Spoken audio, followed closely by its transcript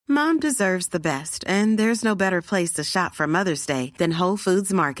Mom deserves the best, and there's no better place to shop for Mother's Day than Whole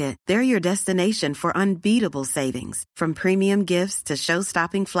Foods Market. They're your destination for unbeatable savings, from premium gifts to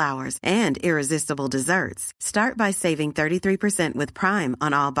show-stopping flowers and irresistible desserts. Start by saving 33% with Prime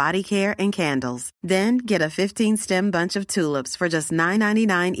on all body care and candles. Then get a 15-stem bunch of tulips for just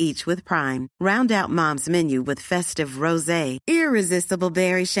 $9.99 each with Prime. Round out Mom's menu with festive rosé, irresistible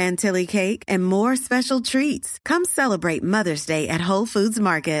berry chantilly cake, and more special treats. Come celebrate Mother's Day at Whole Foods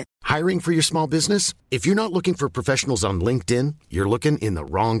Market. Hiring for your small business? If you're not looking for professionals on LinkedIn, you're looking in the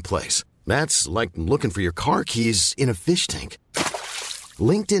wrong place. That's like looking for your car keys in a fish tank.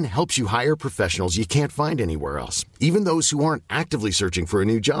 LinkedIn helps you hire professionals you can't find anywhere else, even those who aren't actively searching for a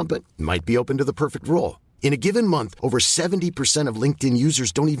new job but might be open to the perfect role. In a given month, over 70% of LinkedIn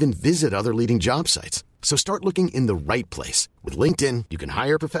users don't even visit other leading job sites. So start looking in the right place. With LinkedIn, you can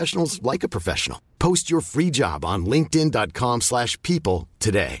hire professionals like a professional. Post your free job on linkedin.com/people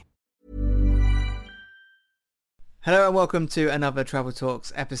today. Hello and welcome to another Travel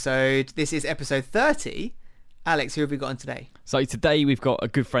Talks episode. This is episode 30. Alex, who have we got on today? So today we've got a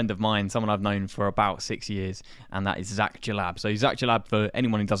good friend of mine, someone I've known for about 6 years, and that is Zach Jalab. So Zach Jalab, for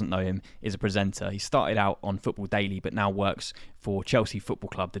anyone who doesn't know him, is a presenter. He started out on Football Daily, but now works for Chelsea Football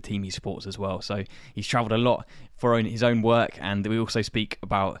Club, the team he supports as well. So he's travelled a lot for his own work, and we also speak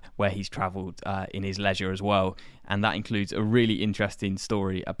about where he's travelled in his leisure as well. And that includes a really interesting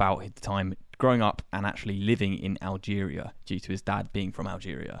story about his time growing up and actually living in Algeria due to his dad being from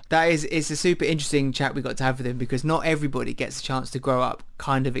Algeria. It's a super interesting chat we got to have with him, because not everybody gets a chance to grow up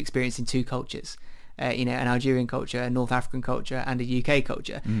kind of experiencing two cultures, an Algerian culture, a North African culture, and a UK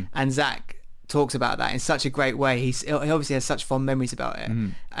culture. And Zach talks about that in such a great way. He obviously has such fond memories about it,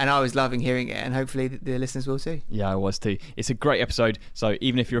 and I was loving hearing it, and hopefully the listeners will too. Yeah, I was too. It's a great episode, so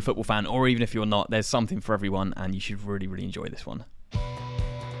even if you're a football fan or even if you're not, there's something for everyone, and you should really, really enjoy this one.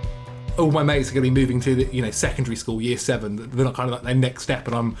 All my mates are going to be moving to the secondary school, year 7. They're not kind of like their next step,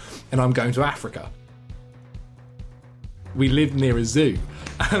 and I'm going to Africa. We lived near a zoo,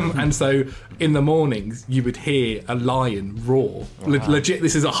 and so in the mornings you would hear a lion roar. Wow. Legit,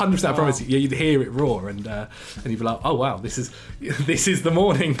 this is 100%. I promise you. You'd hear it roar, and you'd be like, "Oh wow, this is the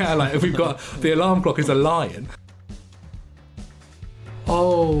morning now." Like, we've got the alarm clock is a lion.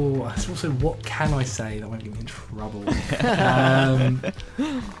 Oh, also, what can I say that won't get me in trouble?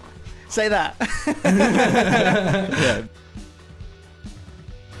 Say that. Yeah.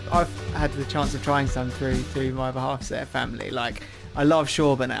 I've had the chance of trying some through my other half's family. Like, I love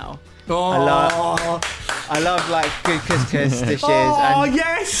shorba now. Oh. I love like good couscous dishes. Oh, and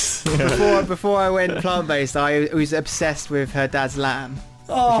yes! Before I went plant-based, I was obsessed with her dad's lamb.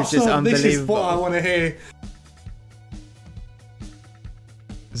 Oh, which was just unbelievable. This is what I want to hear.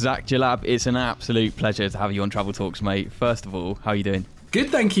 Zach Jalab, it's an absolute pleasure to have you on Travel Talks, mate. First of all, how are you doing? Good,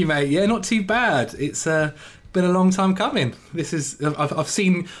 thank you, mate. Yeah, not too bad. It's been a long time coming. This is I've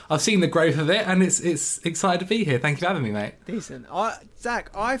seen the growth of it, and it's excited to be here. Thank you for having me, mate. Decent. Zach,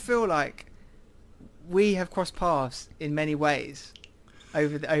 I feel like we have crossed paths in many ways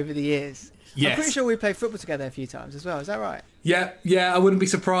over the years. Yes. I'm pretty sure we played football together a few times as well. Is that right? Yeah, I wouldn't be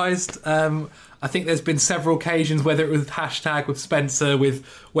surprised. I think there's been several occasions, whether it was hashtag with Spencer, with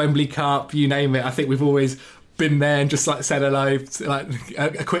Wembley Cup, you name it. I think we've always been there and just like said hello, like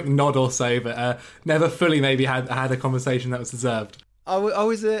a quick nod or so, but never fully maybe had a conversation that was deserved. I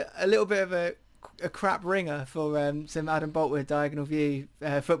was a little bit of a crap ringer for some Adam Boltwood Diagonal View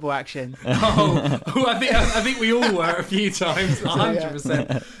football action. I think we all were a few times,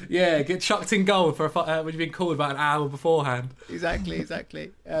 100%. Yeah, get chucked in goal for when you've been called about an hour beforehand. Exactly.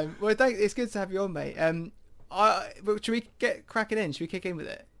 Well, thanks. It's good to have you on, mate. Should we get cracking in? Should we kick in with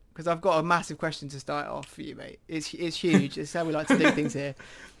it? Because I've got a massive question to start off for you, mate. It's huge. It's how we like to do things here.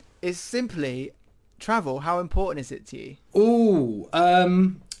 It's simply travel. How important is it to you? Oh,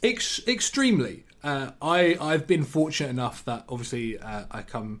 extremely. I've been fortunate enough that obviously I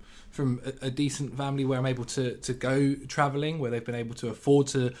come from a decent family where I'm able to go travelling, where they've been able to afford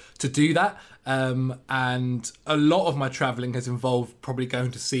to do that. And a lot of my travelling has involved probably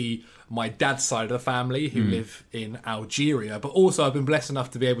going to see my dad's side of the family who live in Algeria. But also I've been blessed enough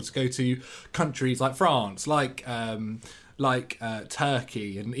to be able to go to countries like France, like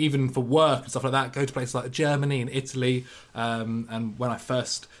Turkey, and even for work and stuff like that, go to places like Germany and Italy. And when I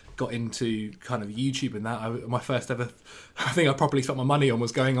first got into kind of YouTube and that, my first ever thing I properly spent my money on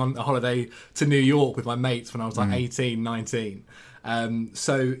was going on a holiday to New York with my mates when I was like 18, 19.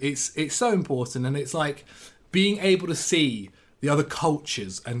 So it's so important, and it's like being able to see the other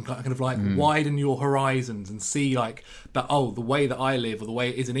cultures and kind of like widen your horizons and see like that, oh, the way that I live or the way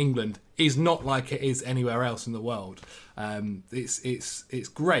it is in England is not like it is anywhere else in the world. It's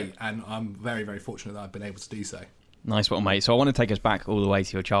great, and I'm very, very fortunate that I've been able to do so. Nice one, mate. So I want to take us back all the way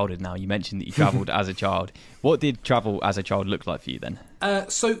to your childhood now. You mentioned that you travelled as a child. What did travel as a child look like for you then?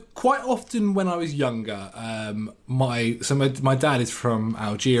 So quite often when I was younger, my dad is from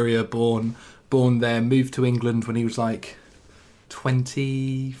Algeria, born there, moved to England when he was like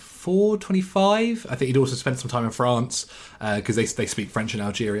 24, 25. I think he'd also spent some time in France because they speak French in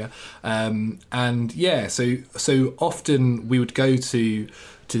Algeria. And yeah, so often we would go to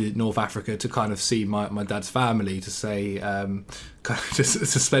North Africa to kind of see my dad's family, to say kind of just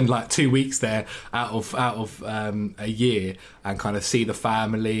to spend like 2 weeks there out of a year and kind of see the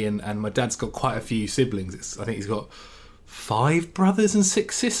family. And my dad's got quite a few siblings. I think he's got 5 brothers and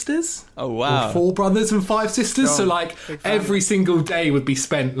 6 sisters. Oh wow! Or 4 brothers and 5 sisters. Strong. So like every single day would be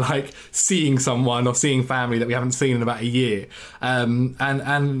spent like seeing someone or seeing family that we haven't seen in about a year.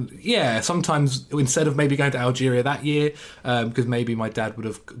 And yeah, sometimes instead of maybe going to Algeria that year, because maybe my dad would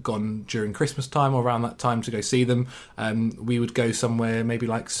have gone during Christmas time or around that time to go see them, we would go somewhere maybe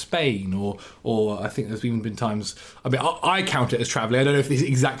like Spain or I think there's even been times. I mean, I count it as travelling. I don't know if it's the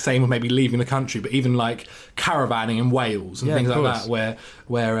exact same or maybe leaving the country, but even like caravanning in Wales and things like that,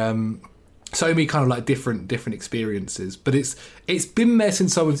 where so many kind of like different experiences. But it's been there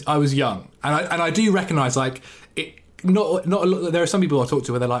since I was young, and I do recognise like it. Not a lot. There are some people I talk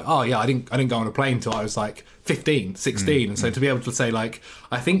to where they're like, oh yeah, I didn't go on a plane until I was like 15, 16, and so to be able to say like,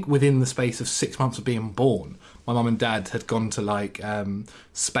 I think within the space of 6 months of being born, my mum and dad had gone to like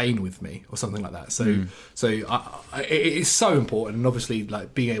Spain with me or something like that. So it's so important, and obviously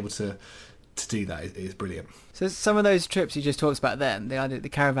like being able to do that is brilliant. So some of those trips you just talked about then, the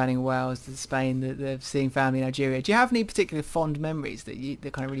caravanning in Wales, the Spain, the seeing family in Algeria, do you have any particular fond memories that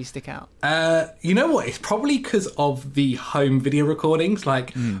kind of really stick out? You know what? It's probably because of the home video recordings.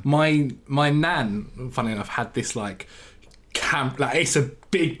 Like my nan, funny enough, had this like camp, like it's a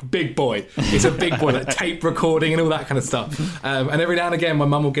big boy. It's a big boy, like tape recording and all that kind of stuff. And every now and again, my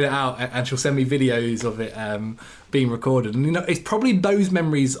mum will get it out and she'll send me videos of it being recorded. And you know, it's probably those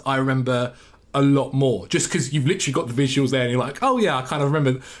memories I remember a lot more, just because you've literally got the visuals there and you're like, oh yeah, I kind of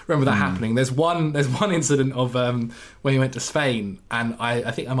remember that happening. There's one incident of when we went to Spain, and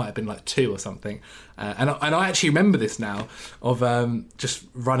I think I might have been like 2 or something, and I actually remember this now of just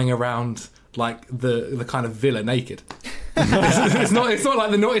running around like the kind of villa naked. it's not like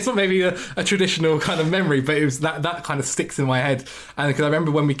it's not maybe a traditional kind of memory, but it was that kind of sticks in my head. And because I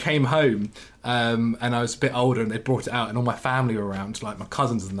remember when we came home, and I was a bit older, and they brought it out, and all my family were around, like my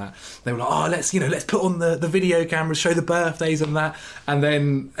cousins and that. They were like, "Oh, let's put on the video cameras, show the birthdays and that." And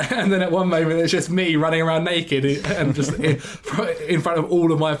then at one moment, it's just me running around naked and just in front of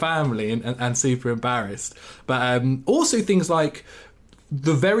all of my family and super embarrassed. But also things like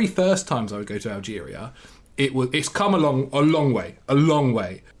the very first times I would go to Algeria. It's come along a long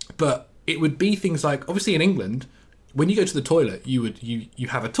way, but it would be things like, obviously in England, when you go to the toilet, you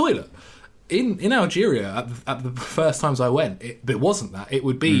have a toilet. In Algeria, at the first times I went, there wasn't that. It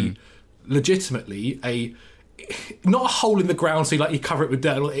would be legitimately not a hole in the ground, so you cover it with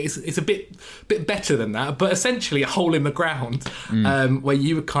dirt. It's a bit better than that, but essentially a hole in the ground where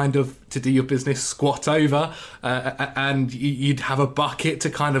you would kind of, to do your business, squat over, and you'd have a bucket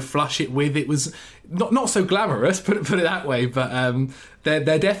to kind of flush it with. It was not so glamorous, put it that way, but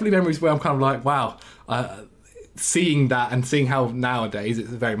they're definitely memories where I'm kind of like, wow. Seeing that and seeing how nowadays it's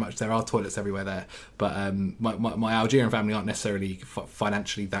very much there are toilets everywhere there, but my Algerian family aren't necessarily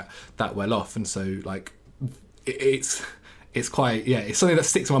financially that well off, and so like it's quite it's something that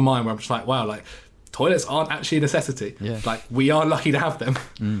sticks in my mind where I'm just like, wow, like toilets aren't actually a necessity. Like we are lucky to have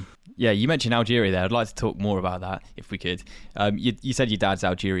them. Yeah, you mentioned Algeria there. I'd like to talk more about that if we could. You said your dad's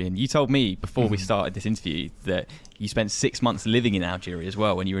Algerian. You told me before we started this interview that you spent 6 months living in Algeria as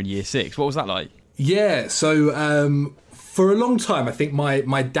well when you were in year 6. What was that like? Yeah, so for a long time, I think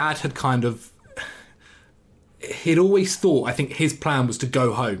my dad had kind of, he'd always thought, I think his plan was to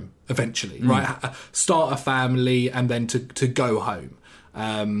go home eventually, right? Start a family and then to go home.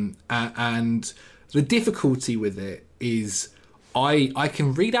 And the difficulty with it is I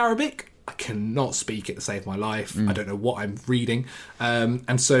can read Arabic. I cannot speak it to save my life. I don't know what I'm reading.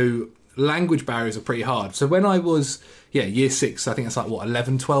 And so language barriers are pretty hard. So when I was year 6, I think it's like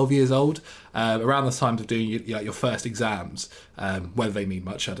 11, 12 years old, around the times of doing your first exams, whether they mean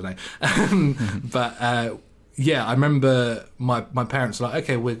much, I don't know. But I remember my parents were like,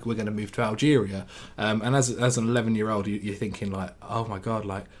 okay, we're going to move to Algeria, and as an 11-year-old, you're thinking like, oh my god,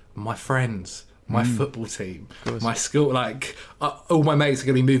 like my friends, my football team, my school. Like all my mates are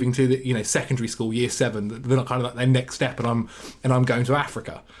going to be moving to the secondary school, year 7. They're not kind of like their next step, and I'm going to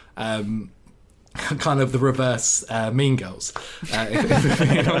Africa. Kind of the reverse Mean Girls, if we're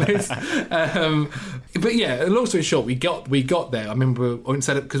being honest. But yeah, long story short, we got there. I remember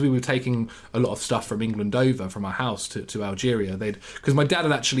instead of, because we were taking a lot of stuff from England over from our house to Algeria. Because my dad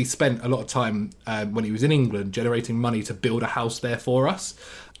had actually spent a lot of time when he was in England generating money to build a house there for us.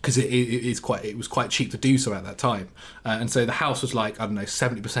 Because it was quite cheap to do so at that time, and so the house was like, I don't know,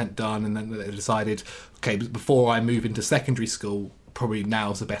 70% done, and then they decided, okay, before I move into secondary school, probably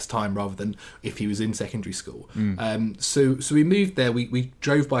now's the best time rather than if he was in secondary school. So we moved there. We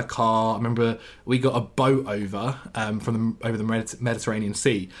drove by car. I remember we got a boat over over the Mediterranean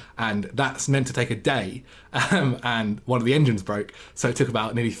Sea, and that's meant to take a day. And one of the engines broke, so it took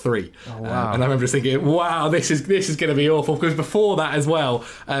about nearly 3. Oh, wow. And I remember just thinking, wow, this is going to be awful. Because before that as well,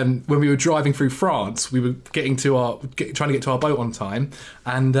 when we were driving through France, we were trying to get to our boat on time,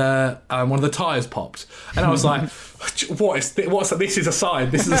 and one of the tyres popped, and I was like, what's this is a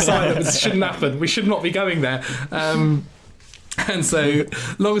sign. This is a sign that this shouldn't happen. We should not be going there. And so,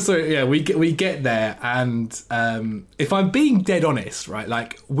 long story, yeah, we get there, and if I'm being dead honest, right,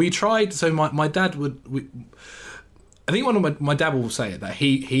 like we tried. So my dad I think my dad will say it, that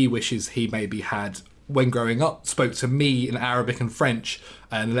he wishes he maybe had, when growing up, spoke to me in Arabic and French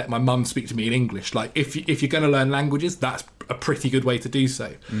and let my mum speak to me in English. Like if you're going to learn languages, that's a pretty good way to do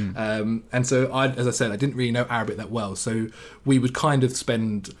so. And so as I said, I didn't really know Arabic that well, so we would kind of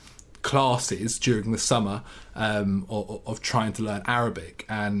spend classes during the summer of trying to learn Arabic,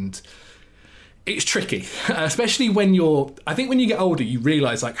 and it's tricky, especially when I think when you get older, you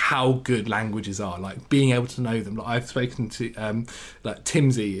realise like how good languages are, like being able to know them. Like I've spoken to like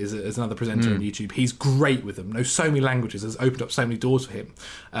Timsy is another presenter on YouTube. He's great with them, knows so many languages, has opened up so many doors for him.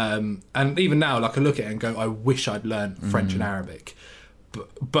 And even now, like I look at it and go, I wish I'd learned French and Arabic.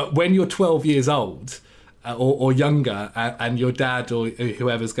 But when you're 12 years old, or younger, and your dad or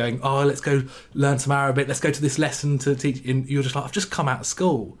whoever's going, oh, let's go learn some Arabic, let's go to this lesson to teach, and you're just like, I've just come out of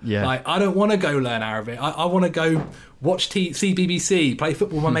school. Yeah. Like, I don't want to go learn Arabic. I want to go watch see BBC, play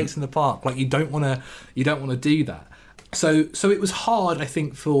football with my mates in the park. Like, you don't want to do that. So it was hard, I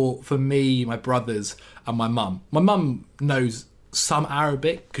think, for me, my brothers, and my mum. My mum knows some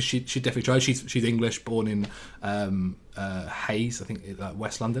Arabic because she definitely tried. She's English, born in Hayes, I think,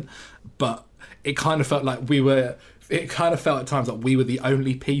 West London, but it kind of felt like it kind of felt at times like we were the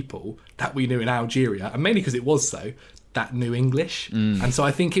only people that we knew in Algeria, and mainly because it was so, that knew English. And so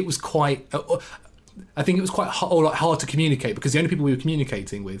I think it was quite hard to communicate, because the only people we were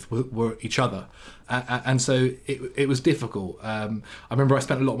communicating with were each other, and so it was difficult. I remember I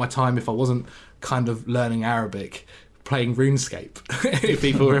spent a lot of my time, if I wasn't kind of learning Arabic, playing RuneScape, if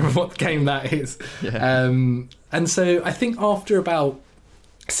people remember what game that is. Yeah. And so I think after about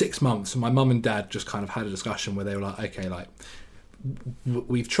 6 months, my mum and dad just kind of had a discussion where they were like, okay, like,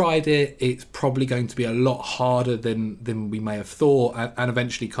 we've tried it, it's probably going to be a lot harder than we may have thought, and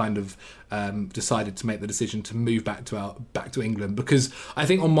eventually kind of decided to make the decision to move back to England, because I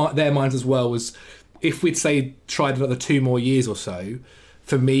think on their minds as well was, if we'd say tried another 2 more years or so,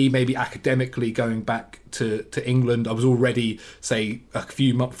 for me, maybe academically going back to England, I was already, say, a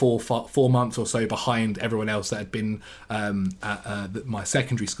few 4 months or so behind everyone else that had been at my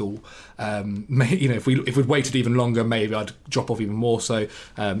secondary school. If we'd waited even longer, maybe I'd drop off even more. So,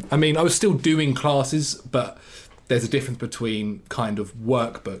 I was still doing classes, but there's a difference between kind of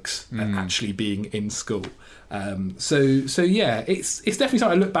workbooks and actually being in school. So yeah, it's definitely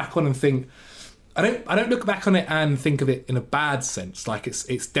something I look back on and think, I don't look back on it and think of it in a bad sense. Like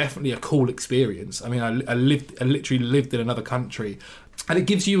it's definitely a cool experience. I mean, I literally lived in another country, and it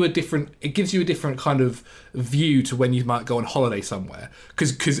gives you a different kind of view to when you might go on holiday somewhere.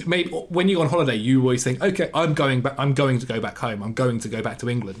 Because maybe when you go on holiday, you always think, okay, I'm going to go back home. I'm going to go back to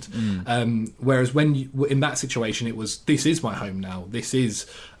England. Whereas when you, in that situation, it was, this is my home now. This is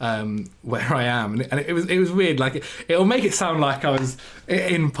where I am, and it was weird. Like it'll make it sound like I was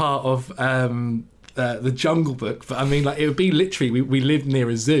in part of the Jungle Book, but I mean, like, it would be literally, we lived near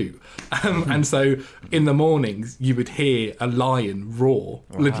a zoo, and so in the mornings you would hear a lion roar.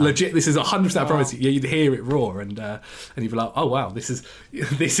 Wow. Legit, this is 100% I promise you. You'd hear it roar, and you'd be like, oh wow, this is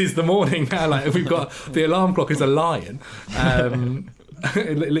the morning now. Like, we've got the alarm clock is a lion.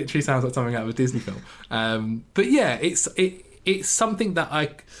 It literally sounds like something out of a Disney film. But yeah, it's something that I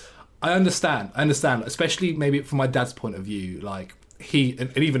understand, especially maybe from my dad's point of view, like.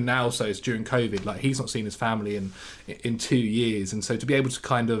 And even now, so it's during COVID, like he's not seen his family in 2 years, and so to be able to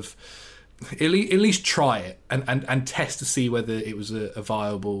kind of at least try it and test to see whether it was a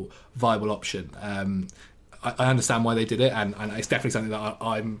viable option. I understand why they did it, and it's definitely something that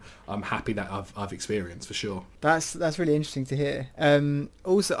I'm happy that I've experienced for sure. That's really interesting to hear.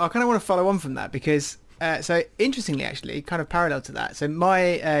 Also, I kind of want to follow on from that because so interestingly, actually, kind of parallel to that. So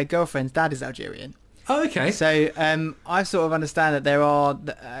my girlfriend's dad is Algerian. Oh, okay. So I sort of understand that there are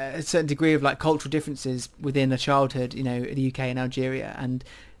a certain degree of like cultural differences within a childhood, you know, the UK and Algeria, and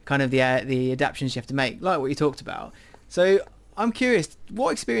kind of the adaptations you have to make, like what you talked about. So I'm curious,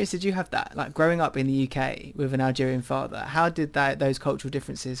 what experience did you have that, like growing up in the UK with an Algerian father? How did those cultural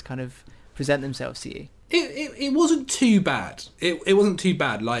differences kind of present themselves to you? It wasn't too bad. It wasn't too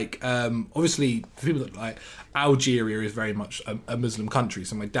bad. Like, obviously, for people that like, Algeria is very much a Muslim country,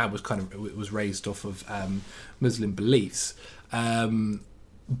 so my dad was raised off of Muslim beliefs,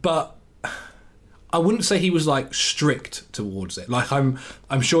 but I wouldn't say he was like strict towards it. Like, I'm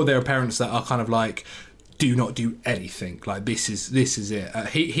sure there are parents that are kind of like, do not do anything, like this is it.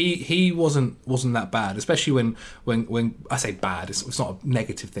 He wasn't that bad, especially when I say bad, it's not a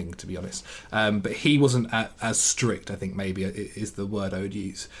negative thing, to be honest, but he wasn't as strict, I think maybe is the word I would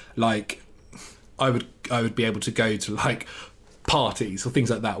use. Like, I would be able to go to like parties or things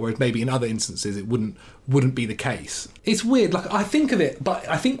like that, whereas maybe in other instances it wouldn't be the case. It's weird, like I think of it, but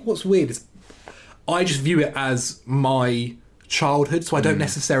I think what's weird is I just view it as my childhood, so I don't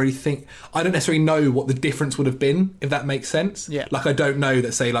necessarily know what the difference would have been, if that makes sense. Yeah. Like, I don't know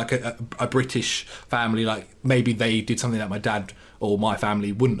that, say, like a British family, like maybe they did something that my dad or my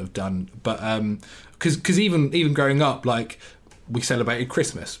family wouldn't have done, but because even growing up, like, we celebrated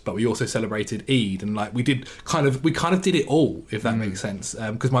Christmas, but we also celebrated Eid, and like we kind of did it all, if that makes sense.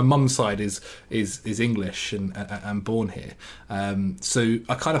 Because my mum's side is English and born here, so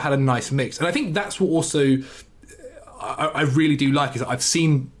I kind of had a nice mix, and I think that's what also I really do like, is that I've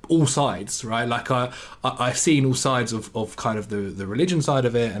seen all sides, right? Like I've seen all sides of kind of the religion side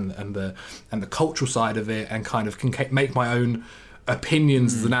of it and the cultural side of it, and kind of can make my own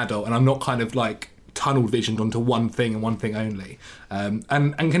opinions as an adult, and I'm not kind of like tunnel visioned onto one thing and one thing only,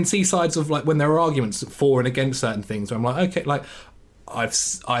 and can see sides of like when there are arguments for and against certain things where I'm like, okay, like I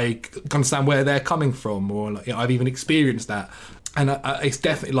understand where they're coming from, or like, you know, I've even experienced that. And it's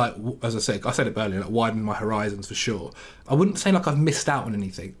definitely, like, as I said it earlier, like, widened my horizons for sure. I wouldn't say like I've missed out on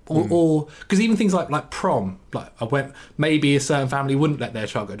anything, or because even things like prom, like I went, maybe a certain family wouldn't let their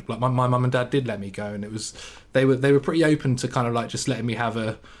child go. Like my mum and dad did let me go, and it was they were pretty open to kind of like just letting me have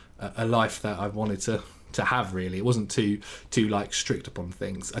a life that I wanted to have. Really, it wasn't too like strict upon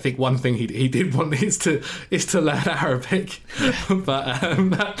things. I think one thing he did want is to learn Arabic, but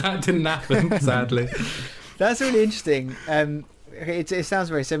that didn't happen, sadly. That's really interesting. It sounds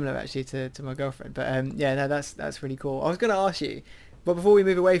very similar actually to my girlfriend, but yeah, no, that's really cool. I was going to ask you, but before we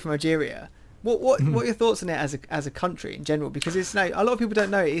move away from Algeria, what are your thoughts on it as a country in general? Because it's a lot of people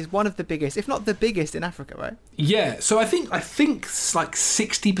don't know it is one of the biggest, if not the biggest, in Africa, right? Yeah, so I think like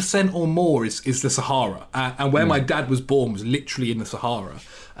 60% or more is the Sahara, and where my dad was born was literally in the Sahara.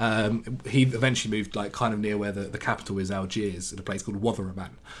 He eventually moved like kind of near where the capital is, Algiers, in a place called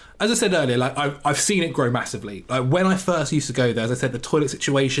Ouattaraman. As I said earlier, like I've seen it grow massively. Like when I first used to go there, as I said, the toilet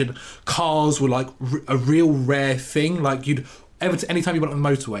situation, cars were like a real rare thing. Like anytime you went on the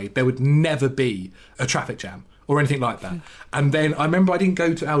motorway, there would never be a traffic jam or anything like that. And then I remember I didn't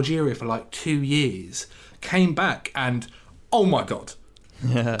go to Algeria for like 2 years, came back and, oh my God,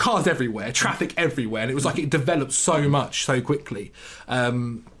 cars everywhere, traffic everywhere. And it was like it developed so much so quickly.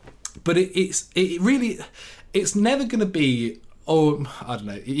 But it's never going to be, or I don't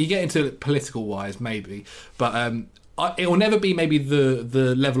know, you get into it political wise maybe, but it will never be maybe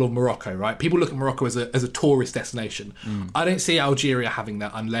the level of Morocco, right? People look at Morocco as a tourist destination. I don't see Algeria having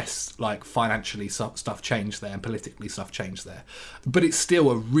that unless like financially stuff changed there and politically stuff changed there. But it's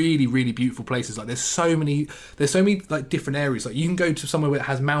still a really, really beautiful place. Like there's so many like different areas. Like you can go to somewhere where it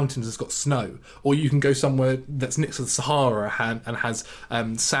has mountains that's got snow, or you can go somewhere that's next to the Sahara and has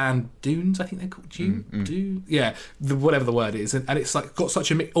sand dunes. I think they're called whatever the word is, and it's like got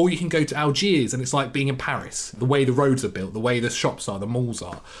such a mix. Or you can go to Algiers and it's like being in Paris. The way the roads are built, the way the shops are, the malls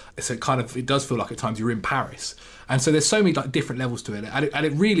are. So it does feel like at times you're in Paris. And so there's so many like different levels to it, and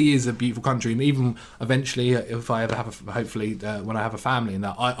it really is a beautiful country. And even eventually, if I ever have hopefully when I have a family, and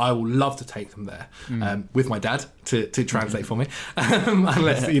that I will love to take them there with my dad to translate for me.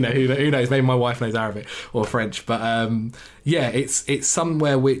 Unless who knows, maybe my wife knows Arabic or French. But it's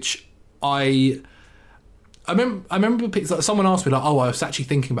somewhere which I remember someone asked me like, oh, I was actually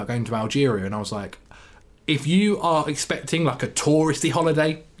thinking about going to Algeria, and I was like, if you are expecting like a touristy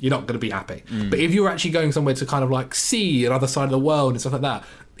holiday, you're not going to be happy. But if you're actually going somewhere to kind of like see another side of the world and stuff like that,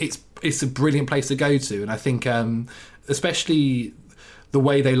 it's it's a brilliant place to go to, and I think especially the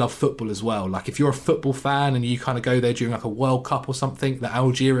way they love football as well. Like if you're a football fan and you kind of go there during like a World Cup or something, the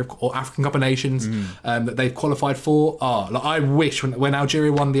Algeria or African Cup of Nations that they've qualified for. Like I wish when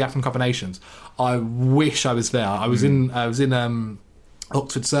Algeria won the African Cup of Nations, I wish I was there. I was in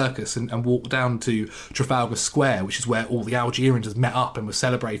Oxford Circus and walked down to Trafalgar Square, which is where all the Algerians had met up and were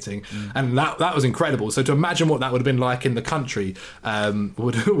celebrating, and that was incredible. So to imagine what that would have been like in the country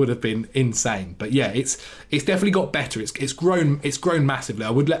would have been insane. But yeah, it's definitely got better. It's grown massively.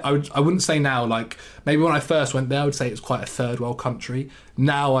 I wouldn't say now, like maybe when I first went there, I would say it's quite a third world country.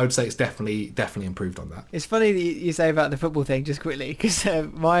 Now I would say it's definitely improved on that. It's funny that you say about the football thing, just quickly, because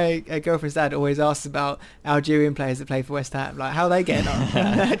my girlfriend's dad always asks about Algerian players that play for West Ham, like how they get on.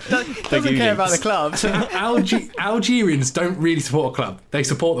 Doesn't care about the club. Algerians don't really support a club; they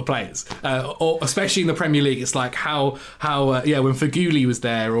support the players, or especially in the Premier League. It's like how when Feghouli was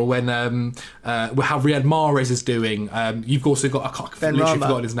there, or when how Riyad Mahrez is doing. You've also got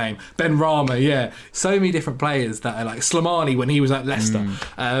forgotten his name, Ben Rama. Yeah, so many different players that are like Slimani when he was at Leicester.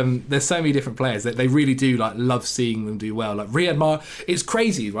 There's so many different players that they really do like love seeing them do well. Like Riyad Mahrez, it's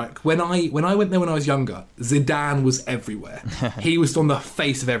crazy. Right, when I went there when I was younger, Zidane was everywhere. He was on the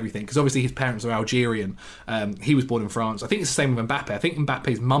face of everything because obviously his parents are Algerian. He was born in France. I think it's the same with Mbappe. I think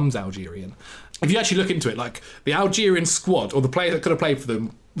Mbappe's mum's Algerian. If you actually look into it, like the Algerian squad or the players that could have played for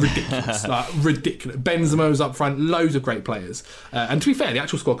them, ridiculous. Ridiculous. Benzema was up front, loads of great players. And to be fair, the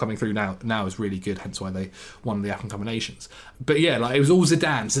actual squad coming through now is really good, hence why they won the African Cup of Nations. But yeah, like it was all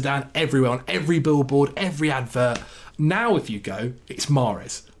Zidane everywhere, on every billboard, every advert. Now if you go, it's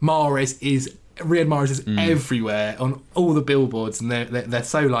Mahrez. Riyad Mahrez is everywhere on all the billboards, and they're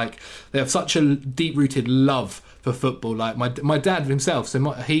so like they have such a deep-rooted love for football. Like my dad himself,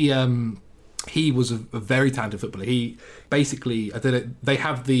 so he was a very talented footballer. He basically, they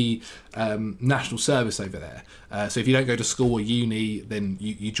have the national service over there. So if you don't go to school or uni, then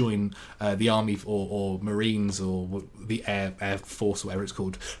you join the army or Marines or the Air Force or whatever it's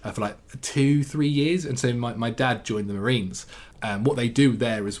called for like 2-3 years. And so my dad joined the Marines. What they do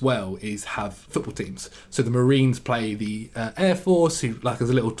there as well is have football teams. So the Marines play the Air Force, who like as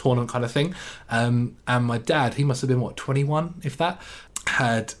a little tournament kind of thing. And my dad, he must have been 21, if that,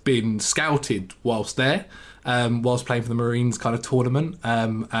 had been scouted whilst there, whilst playing for the Marines kind of tournament.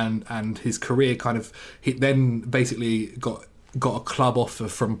 And his career he then basically got a club offer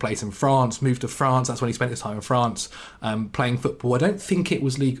from a place in France, moved to France. That's when he spent his time in France playing football. I don't think it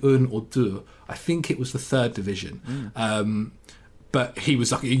was Ligue 1 or 2. I think it was the 3rd division. But he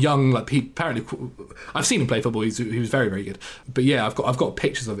was like a young, like he apparently. I've seen him play football. He was very, very good. But yeah, I've got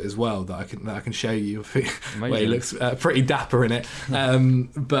pictures of it as well that I can show you where he looks pretty dapper in it.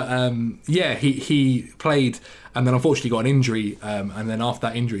 Yeah, he played and then unfortunately got an injury. And then after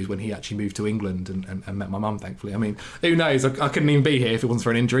that injury is when he actually moved to England and met my mum. Thankfully, I mean, who knows? I couldn't even be here if it wasn't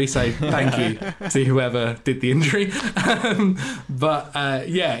for an injury. So thank you to whoever did the injury.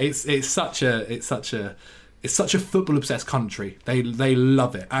 Yeah, it's such a football-obsessed country. They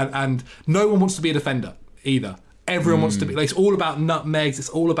love it. And no one wants to be a defender either. Everyone wants to be... Like, it's all about nutmegs. It's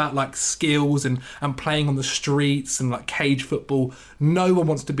all about, like, skills and playing on the streets and, like, cage football. No one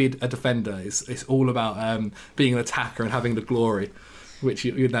wants to be a defender. It's all about being an attacker and having the glory, which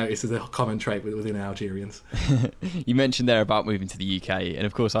you notice is a common trait within Algerians. You mentioned there about moving to the UK. And,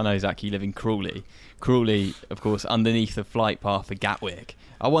 of course, I know, Zach, you live in Crawley. Crawley, of course, underneath the flight path for Gatwick.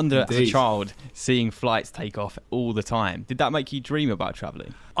 I wonder, Indeed. As a child, seeing flights take off all the time, did that make you dream about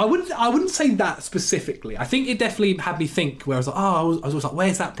travelling? I wouldn't say that specifically. I think it definitely had me think where I was like, I was like,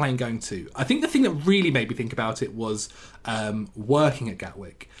 where's that plane going to? I think the thing that really made me think about it was working at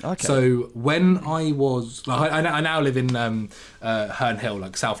Gatwick. Okay. So when I was, like, I now live in Herne Hill,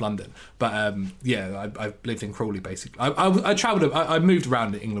 like South London, but I lived in Crawley basically. I travelled, I moved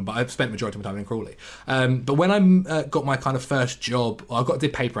around in England, but I've spent the majority of my time in Crawley. But when I got my kind of first job, I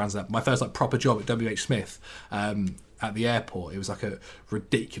did paper rounds up. My first like proper job at WH Smith. At the airport, it was like a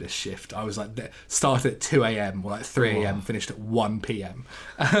ridiculous shift. I was like started at 2 a.m. or like 3 a.m. finished at 1 p.m.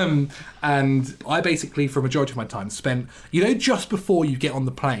 And I basically, for a majority of my time, spent, just before you get on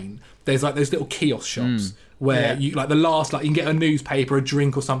the plane, there's like those little kiosk shops where you like the last, like you can get a newspaper, a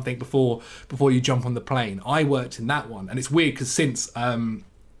drink or something before you jump on the plane. I worked in that one, and it's weird because since when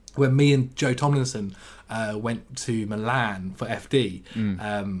me and Joe Tomlinson went to Milan for FD.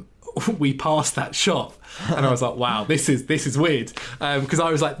 we passed that shop, and I was like, wow, this is weird, because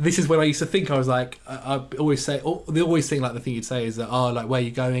I was like, this is when I used to think. I was like, I always say, they always think like the thing you'd say is that, oh, like, where are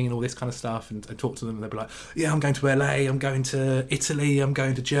you going and all this kind of stuff, and I talk to them and they'd be like, yeah, I'm going to LA, I'm going to Italy, I'm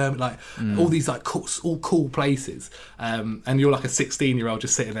going to Germany, like all these like cool places, and you're like a 16-year-old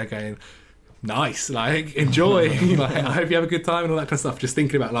just sitting there going, nice, like, enjoy, like, I hope you have a good time and all that kind of stuff, just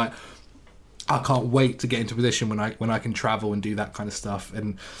thinking about like, I can't wait to get into a position when I can travel and do that kind of stuff,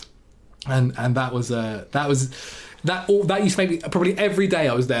 and that used to make me, probably every day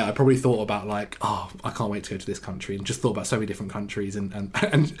I was there, I probably thought about like, oh, I can't wait to go to this country, and just thought about so many different countries, and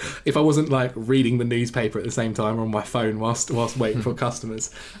if I wasn't like reading the newspaper at the same time or on my phone whilst waiting for customers,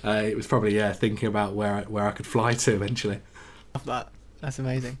 it was probably thinking about where I could fly to eventually. Love that. That's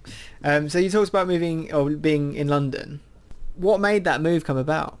amazing. So you talked about moving or being in London. What made that move come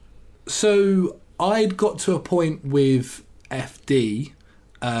about? So I'd got to a point with FD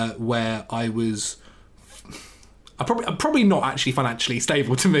where I'm probably not actually financially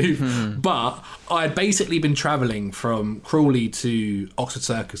stable to move, but I'd basically been travelling from Crawley to Oxford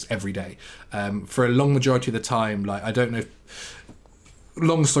Circus every day for a long majority of the time. Like, I don't know.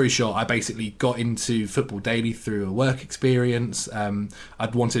 Long story short, I basically got into Football Daily through a work experience.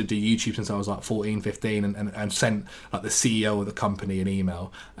 I'd wanted to do YouTube since I was like 14, 15, and sent like the CEO of the company an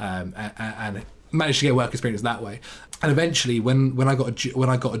email, and managed to get work experience that way. And eventually, when I got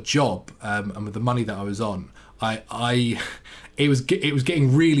a job, and with the money that I was on, it was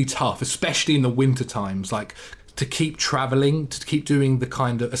getting really tough, especially in the winter times, like, to keep travelling, to keep doing the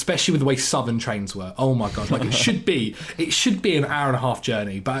kind of, especially with the way southern trains were. Oh my god, like it should be an hour and a half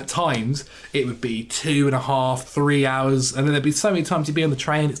journey, but at times it would be 2.5, 3 hours, and then there'd be so many times you'd be on the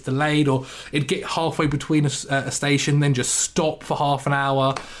train, it's delayed, or it'd get halfway between a station, then just stop for half an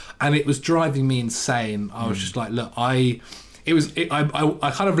hour, and it was driving me insane. I was just like, look, I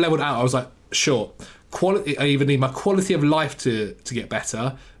kind of leveled out. I was like, sure, I either need my quality of life to get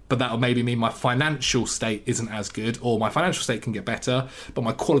better, but that'll maybe mean my financial state isn't as good, or my financial state can get better, but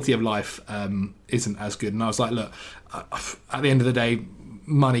my quality of life isn't as good. And I was like, look, at the end of the day,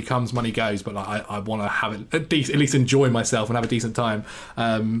 money comes, money goes, but like, I want to have it at least enjoy myself and have a decent time.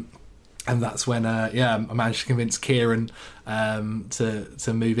 And that's when, I managed to convince Kieran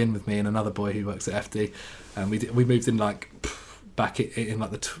to move in with me and another boy who works at FD. And we moved in like back in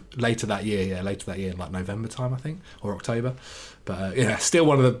like later that year in like November time, I think, or October. But still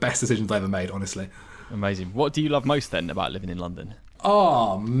one of the best decisions I ever made, honestly. Amazing. What do you love most then about living in London?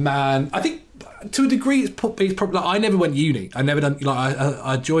 Oh man, I think to a degree it's probably like, I never went uni. I never done, like,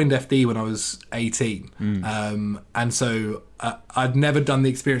 I joined FD when I was 18, and so I'd never done the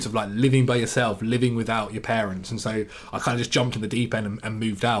experience of like living by yourself, living without your parents, and so I kind of just jumped in the deep end and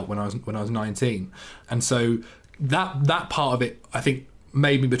moved out when I was 19, and so that part of it, I think,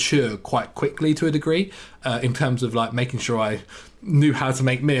 made me mature quite quickly to a degree, in terms of like making sure I knew how to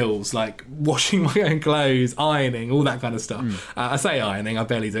make meals, like washing my own clothes, ironing, all that kind of stuff. I say ironing, I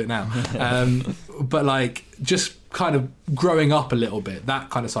barely do it now, but like just kind of growing up a little bit, that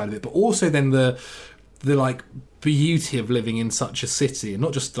kind of side of it, but also then the like beauty of living in such a city, and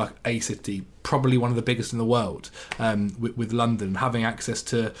not just like a city, probably one of the biggest in the world, with London, having access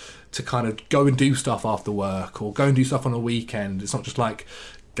to kind of go and do stuff after work, or go and do stuff on a weekend. It's not just like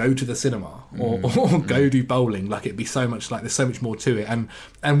go to the cinema or go do bowling. Like, it'd be so much, like, there's so much more to it.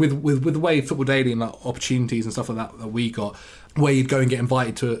 And with the way Football Daily and like opportunities and stuff like that we got, where you'd go and get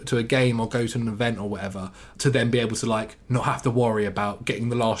invited to a game or go to an event or whatever, to then be able to like not have to worry about getting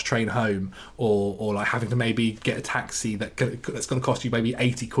the last train home, or like having to maybe get a taxi that's going to cost you maybe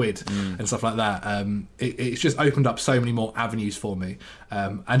 80 quid and stuff like that. It's just opened up so many more avenues for me,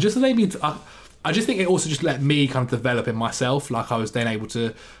 and just made me I just think it also just let me kind of develop in myself. Like, I was then able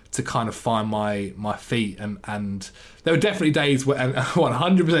to kind of find my feet, and there were definitely days where, and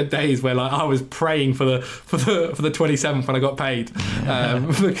 100% days where, like, I was praying for the 27th when I got paid,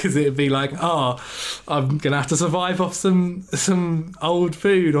 because it'd be like, I'm gonna have to survive off some old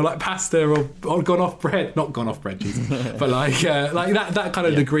food, or like pasta, or gone off bread, not gone off bread, Jesus, but like that kind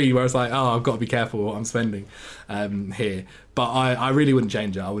of degree where it's like, I've got to be careful what I'm spending here. But I really wouldn't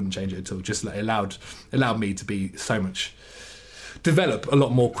change it. I wouldn't change it at all. Just like, allowed me to be so much, develop a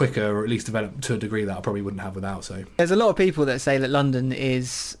lot more quicker, or at least develop to a degree that I probably wouldn't have without. So there's a lot of people that say that London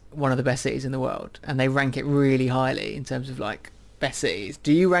is one of the best cities in the world, and they rank it really highly in terms of like best cities.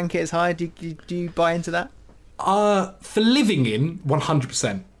 Do you rank it as high? Do you buy into that? For living in,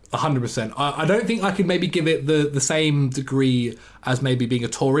 100%. 100%. I don't think I could maybe give it the same degree as maybe being a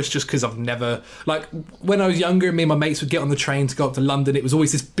tourist, just because I've never, like, when I was younger, me and my mates would get on the train to go up to London. It was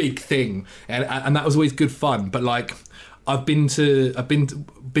always this big thing, and that was always good fun. But like, I've been to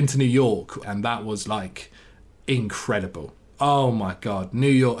New York, and that was like incredible. Oh my God,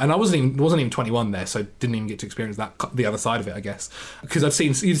 New York. And I wasn't even 21 there, so didn't even get to experience that, the other side of it, I guess. Because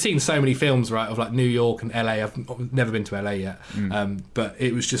you've seen so many films, right, of like New York and LA. I've never been to LA yet. But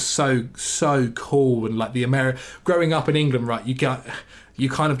it was just so cool. And like growing up in England, right, you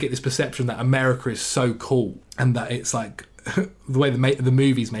kind of get this perception that America is so cool, and that it's like the way the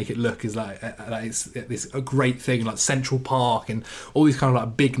movies make it look is like it's a great thing, like Central Park and all these kind of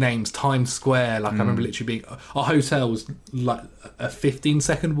like big names, Times Square. Like I remember literally our hotel was like a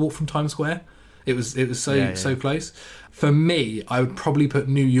 15-second walk from Times Square. It was so close. For me, I would probably put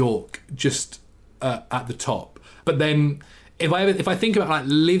New York just at the top. But then if I think about like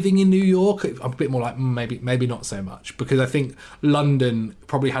living in New York, I'm a bit more like maybe not so much, because I think London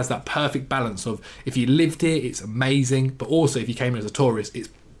probably has that perfect balance of, if you lived here, it's amazing, but also if you came here as a tourist, it's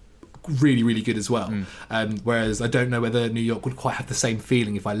really, really good as well. Whereas I don't know whether New York would quite have the same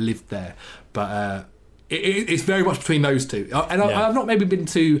feeling if I lived there. But it's very much between those two. And I've not maybe been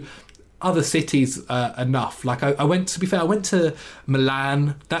to other cities enough. Like I went to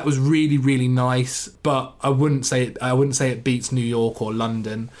Milan. That was really, really nice, but I wouldn't say it beats New York or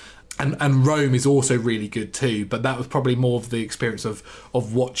London. And Rome is also really good too, but that was probably more of the experience of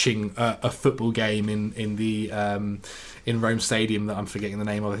watching a football game in Rome Stadium that I'm forgetting the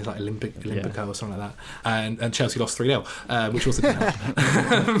name of. It's like Olimpico or something like that. And Chelsea lost 3-0, which also didn't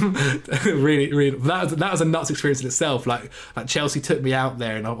help. Really, really, that was a nuts experience in itself. Like Chelsea took me out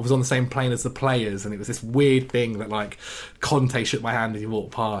there, and I was on the same plane as the players, and it was this weird thing that like Conte shook my hand as he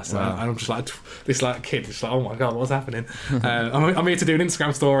walked past, and I'm just like this like kid, just like, oh my God, what's happening? I'm here to do an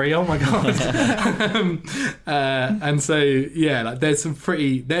Instagram story. Oh my God. And so yeah, like there's some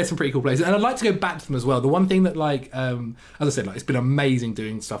pretty cool places, and I'd like to go back to them as well. The one thing that like as I said, like it's been amazing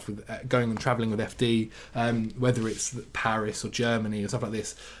doing stuff with going and traveling with FD, whether it's Paris or Germany or stuff like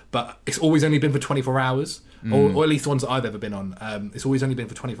this, but it's always only been for 24 hours, or at least the ones that I've ever been on. It's always only been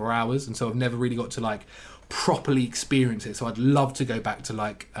for 24 hours, and so I've never really got to like properly experience it. So I'd love to go back to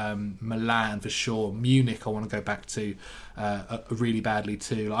like Milan for sure. Munich I want to go back to really badly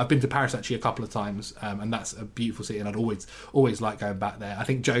too. Like, I've been to Paris actually a couple of times, and that's a beautiful city, and I'd always like going back there. I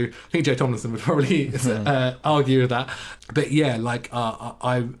think Joe Tomlinson would probably argue with that, but yeah, like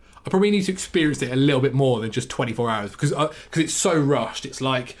I probably need to experience it a little bit more than just 24 hours, because it's so rushed. It's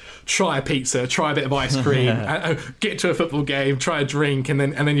like, try a pizza, try a bit of ice cream, get to a football game, try a drink, and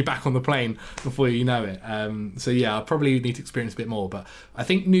then you're back on the plane before you know it. So yeah, I probably need to experience a bit more, but I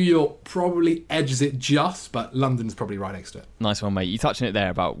think New York probably edges it just, but London's probably right next to it. Nice one, mate. You touched on it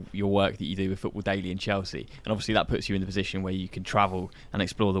there about your work that you do with Football Daily in Chelsea, and obviously that puts you in the position where you can travel and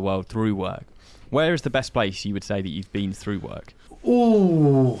explore the world through work. Where is the best place you would say that you've been through work?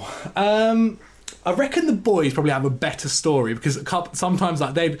 Ooh, I reckon the boys probably have a better story, because sometimes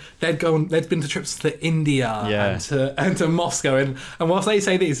like they'd been to trips to India and to Moscow, and whilst they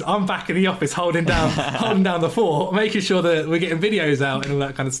say this, I'm back in the office holding down the fort, making sure that we're getting videos out and all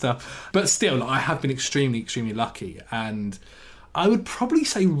that kind of stuff. But still, like, I have been extremely lucky, and I would probably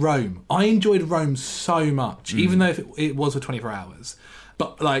say Rome. I enjoyed Rome so much, even though it was for 24 hours.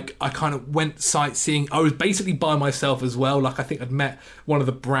 But like, I kind of went sightseeing. I was basically by myself as well. Like, I think I'd met one of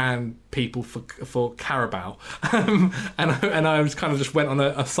the brand people for Carabao, and I was kind of just went on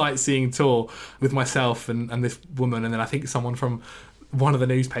a sightseeing tour with myself and this woman, and then I think someone from one of the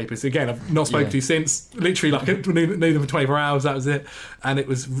newspapers. Again, I've not spoken to since. Literally, like, I knew them for 24 hours. That was it, and it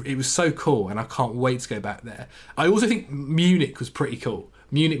was so cool, and I can't wait to go back there. I also think Munich was pretty cool.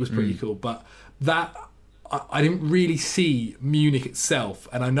 But that, I didn't really see Munich itself,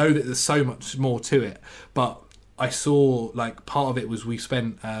 and I know that there's so much more to it, but I saw, like, part of it was we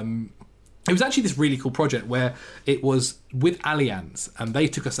spent it was actually this really cool project where it was with Allianz, and they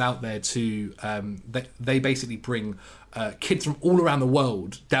took us out there to they basically bring kids from all around the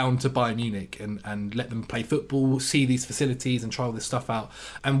world down to Bayern Munich and let them play football, see these facilities and try all this stuff out.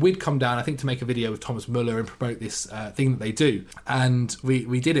 And we'd come down, I think, to make a video with Thomas Müller and promote this thing that they do. And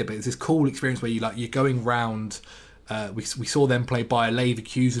we did it, but it's this cool experience where you're going round. We saw them play Bayer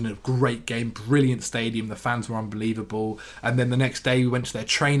Leverkusen, a great game, brilliant stadium. The fans were unbelievable. And then the next day we went to their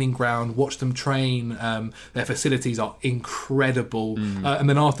training ground, watched them train. Their facilities are incredible. And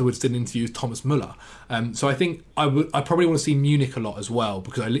then afterwards did an interview with Thomas Müller. So I think I probably want to see Munich a lot as well,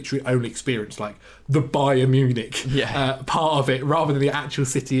 because I literally only experienced like the Bayern Munich part of it rather than the actual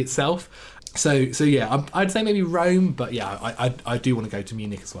city itself. So yeah, I'd say maybe Rome, but yeah, I do want to go to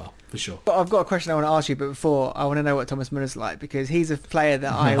Munich as well, for sure. But I've got a question I want to ask you, but before, I want to know what Thomas Müller's like, because he's a player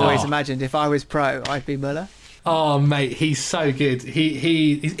that I always imagined if I was pro, I'd be Müller. Oh mate, he's so good.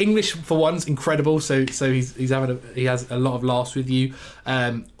 He's English for once, incredible. So he has a lot of laughs with you.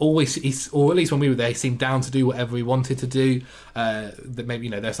 Always, or at least when we were there, he seemed down to do whatever he wanted to do. That maybe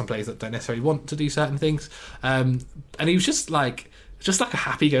there's some players that don't necessarily want to do certain things. And he was just like a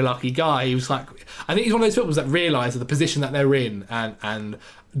happy-go-lucky guy. He was like, I think he's one of those footballers that realise the position that they're in and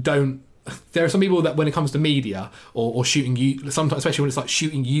don't. There are some people that when it comes to media or shooting, sometimes especially when it's like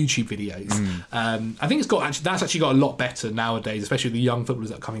shooting YouTube videos, I think that's actually got a lot better nowadays, especially the young footballers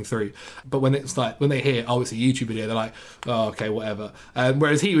that are coming through. But when it's like when they hear, oh, it's a YouTube video, they're like, oh, okay, whatever.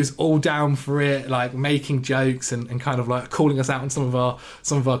 Whereas he was all down for it, like making jokes and kind of like calling us out on some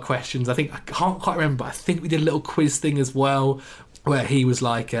of our questions. I can't quite remember, but I think we did a little quiz thing as well, where he was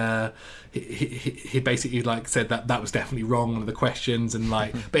like. He basically like said that was definitely wrong, one of the questions, and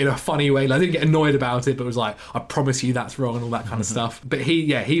like, but in a funny way. Like, I didn't get annoyed about it, but it was like, I promise you that's wrong and all that kind of stuff. But he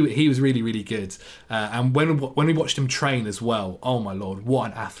was really, really good. And when we watched him train as well, oh my lord,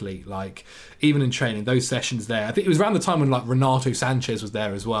 what an athlete! Like, even in training, those sessions there, I think it was around the time when like Renato Sanchez was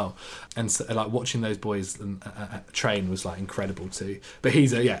there as well, and so, like watching those boys train was like incredible too. But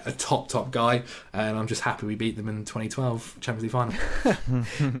he's a top guy, and I'm just happy we beat them in 2012 Champions League final.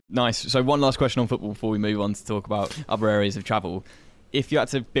 Nice. So one last question on football before we move on to talk about other areas of travel. If you had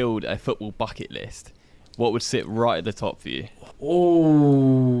to build a football bucket list, what would sit right at the top for you?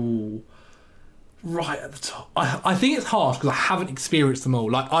 Oh, right at the top. I think it's hard because I haven't experienced them all.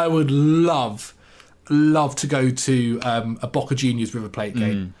 Like, I would love to go to a Boca Juniors River Plate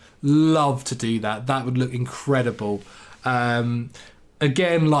game. Love to do that. That would look incredible. Again,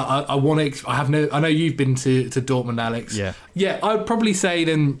 like I know you've been to Dortmund, Alex. Yeah. I'd probably say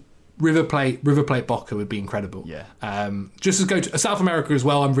then River Plate Boca would be incredible. Yeah. Just to go to South America as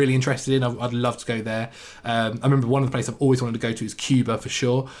well, I'm really interested in. I'd love to go there. I remember one of the places I've always wanted to go to is Cuba for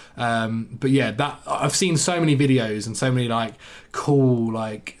sure. But yeah, that I've seen so many videos and so many like cool,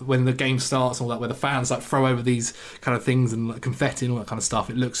 like when the game starts and all that, where the fans like throw over these kind of things and like confetti and all that kind of stuff.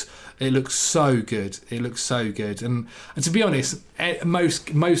 It looks so good. It looks so good. And to be honest,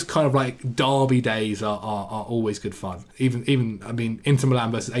 most kind of like derby days are always good fun. Even I mean, Inter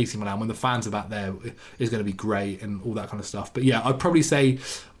Milan versus AC Milan, when the fans are back there, is going to be great and all that kind of stuff. But yeah, I'd probably say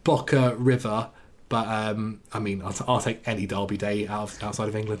Boca River. But I mean, I'll take any derby day outside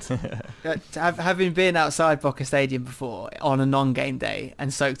of England. Having been outside Boca Stadium before on a non-game day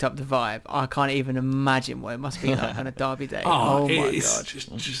and soaked up the vibe, I can't even imagine what it must be like on a derby day. Oh my god!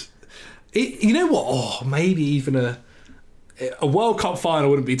 Just you know what? Oh, maybe even a World Cup final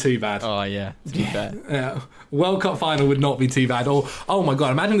wouldn't be too bad. Oh yeah, to be fair. Yeah, World Cup final would not be too bad. Or oh my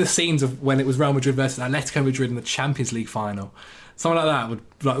god, imagine the scenes of when it was Real Madrid versus Atletico Madrid in the Champions League final. Something like that would,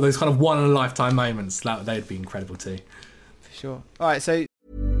 like those kind of one in a lifetime moments. They'd be incredible too. For sure. All right, so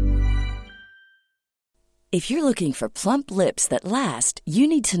if you're looking for plump lips that last, you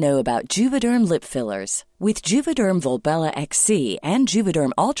need to know about Juvederm lip fillers. With Juvederm Volbella XC and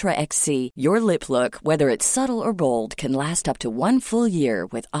Juvederm Ultra XC, your lip look, whether it's subtle or bold, can last up to 1 full year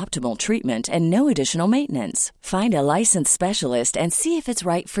with optimal treatment and no additional maintenance. Find a licensed specialist and see if it's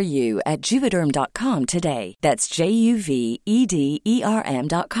right for you at Juvederm.com today. That's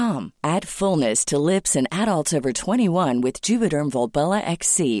JUVEDERM.com. Add fullness to lips in adults over 21 with Juvederm Volbella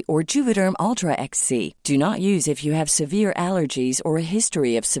XC or Juvederm Ultra XC. Do not use if you have severe allergies or a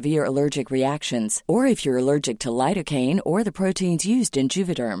history of severe allergic reactions, or if you're allergic to lidocaine or the proteins used in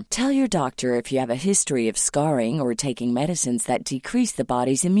Juvederm. Tell your doctor if you have a history of scarring or taking medicines that decrease the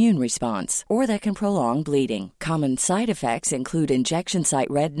body's immune response or that can prolong bleeding. Common side effects include injection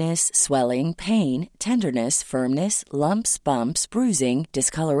site redness, swelling, pain, tenderness, firmness, lumps, bumps, bruising,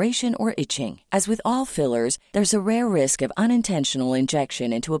 discoloration, or itching. As with all fillers, there's a rare risk of unintentional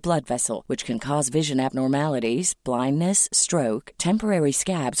injection into a blood vessel, which can cause vision abnormalities, blindness, stroke, temporary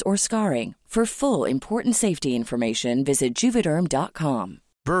scabs, or scarring. For full, important safety information, visit Juvederm.com.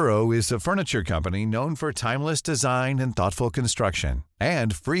 Burrow is a furniture company known for timeless design and thoughtful construction,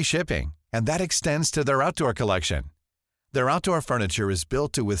 and free shipping, and that extends to their outdoor collection. Their outdoor furniture is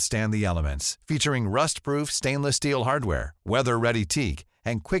built to withstand the elements, featuring rust-proof stainless steel hardware, weather-ready teak,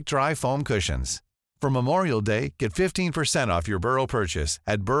 and quick-dry foam cushions. For Memorial Day, get 15% off your Burrow purchase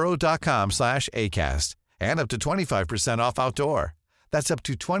at burrow.com/ACAST, and up to 25% off outdoor. That's up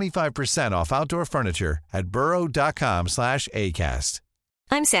to 25% off outdoor furniture at burrow.com/ACAST.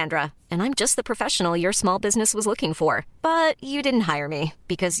 I'm Sandra, and I'm just the professional your small business was looking for. But you didn't hire me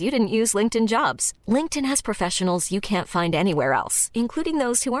because you didn't use LinkedIn Jobs. LinkedIn has professionals you can't find anywhere else, including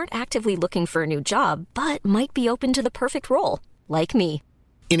those who aren't actively looking for a new job, but might be open to the perfect role, like me.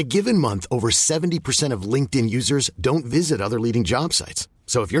 In a given month, over 70% of LinkedIn users don't visit other leading job sites.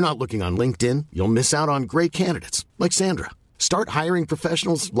 So if you're not looking on LinkedIn, you'll miss out on great candidates like Sandra. Start hiring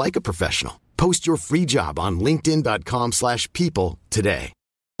professionals like a professional. Post your free job on linkedin.com/people today.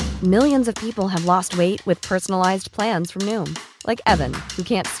 Millions of people have lost weight with personalized plans from Noom. Like Evan, who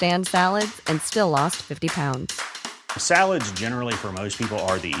can't stand salads and still lost 50 pounds. Salads generally for most people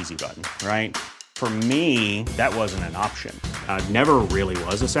are the easy button, right? For me, that wasn't an option. I never really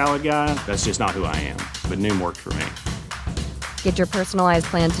was a salad guy. That's just not who I am. But Noom worked for me. Get your personalized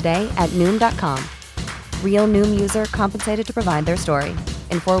plan today at Noom.com. Real Noom user compensated to provide their story.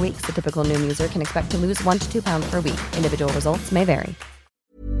 In 4 weeks, the typical Noom user can expect to lose 1 to 2 pounds per week. Individual results may vary.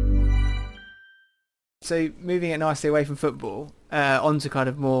 So moving it nicely away from football, onto kind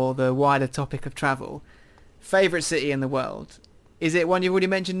of more the wider topic of travel. Favourite city in the world? Is it one you've already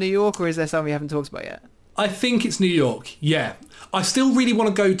mentioned, New York, or is there something we haven't talked about yet? I think it's New York. Yeah, I still really want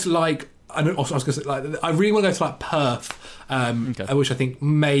to go to like. I was going to say like. I really want to go to like Perth, which I think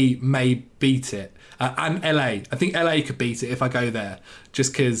may beat it, and LA. I think LA could beat it if I go there,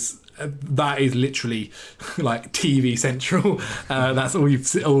 just because that is literally like TV central. That's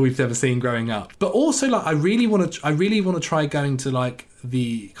all we've ever seen growing up. But also like I really want to try going to like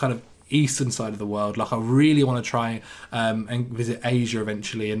the kind of eastern side of the world. Like I really want to try and visit Asia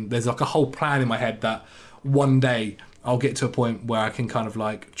eventually, and there's like a whole plan in my head that one day I'll get to a point where I can kind of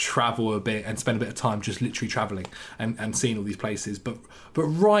like travel a bit and spend a bit of time just literally traveling and seeing all these places. But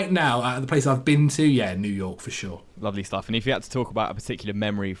right now, the place I've been to, yeah, New York for sure. Lovely stuff. And if you had to talk about a particular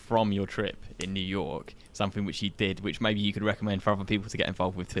memory from your trip in New York, something which you did, which maybe you could recommend for other people to get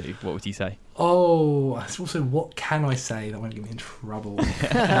involved with too, what would you say? Oh, also, what can I say that won't get me in trouble?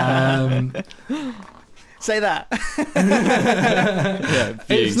 Say that. Yeah,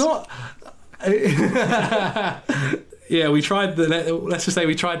 it's not. Yeah, we tried let's just say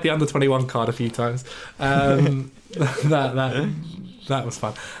we tried the under-21 card a few times. That was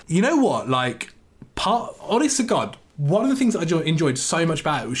fun. You know what? Like, honest to God, one of the things that I enjoyed so much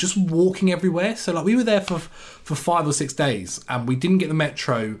about it was just walking everywhere. So like we were there for 5 or 6 days, and we didn't get the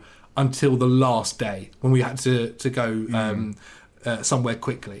metro until the last day when we had to go somewhere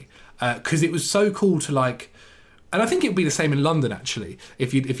quickly, because it was so cool to like. And I think it would be the same in London actually.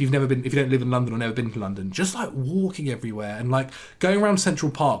 If you don't live in London or never been to London, just like walking everywhere and like going around Central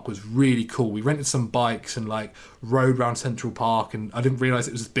Park was really cool. We rented some bikes and like rode around Central Park, and I didn't realise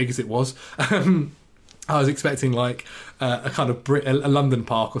it was as big as it was. I was expecting like a kind of a London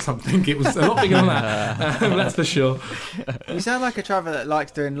Park or something. It was a lot bigger than that. That's for sure. You sound like a traveller that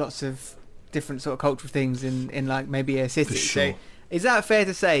likes doing lots of different sort of cultural things in like maybe a city. For sure. So, is that fair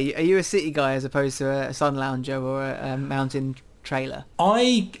to say? Are you a city guy as opposed to a sun lounger or a mountain trailer?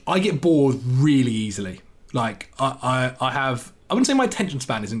 I get bored really easily. Like I wouldn't say my attention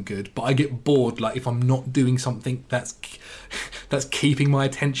span isn't good, but I get bored like if I'm not doing something that's keeping my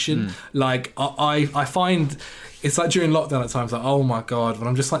attention. Like I find it's like during lockdown at times, like, oh my God, when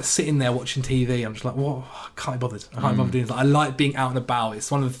I'm just like sitting there watching TV, I'm just like, whoa, I can't be bothered. I can't be bothered doing this. Like, I like being out and about.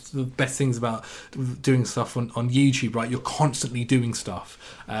 It's one of the best things about doing stuff on YouTube, right? You're constantly doing stuff,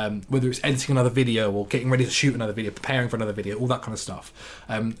 whether it's editing another video or getting ready to shoot another video, preparing for another video, all that kind of stuff.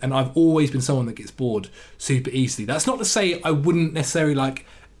 And I've always been someone that gets bored super easily. That's not to say I wouldn't necessarily like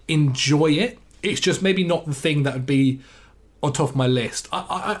enjoy it. It's just maybe not the thing that would be on top of my list.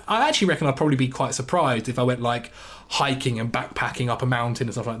 I actually reckon I'd probably be quite surprised if I went like hiking and backpacking up a mountain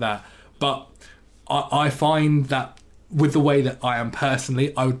and stuff like that. But I find that with the way that I am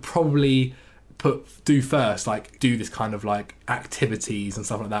personally, I would probably do this kind of like activities and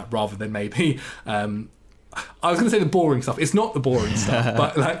stuff like that rather than maybe I was going to say the boring stuff. It's not the boring stuff,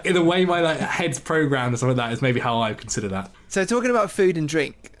 but like in the way my like head's programmed and stuff like that is maybe how I consider that. So talking about food and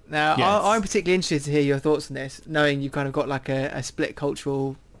drink. Now, yes. I'm particularly interested to hear your thoughts on this, knowing you've kind of got like a split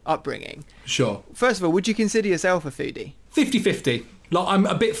cultural upbringing. Sure. First of all, would you consider yourself a foodie? 50-50. Like, I'm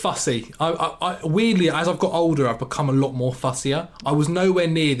a bit fussy. I weirdly, as I've got older, I've become a lot more fussier. I was nowhere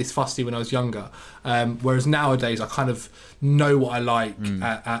near this fussy when I was younger, whereas nowadays I kind of know what I like,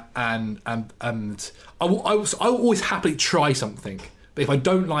 and I will always happily try something. But if I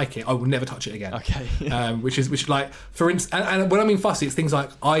don't like it, I will never touch it again. Okay. Which like, for instance, and when I mean fussy, it's things like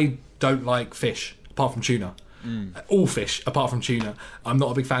I don't like fish apart from tuna. All fish apart from tuna. I'm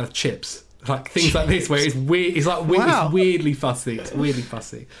not a big fan of chips. Like things like this, where it's weird. It's like weird, Wow. It's weirdly fussy. It's weirdly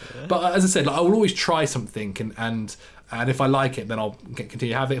fussy. But as I said, like, I will always try something, and if I like it, then I'll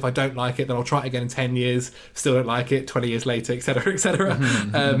continue to have it. If I don't like it, then I'll try it again in 10 years. Still don't like it. 20 years later, etc., etc.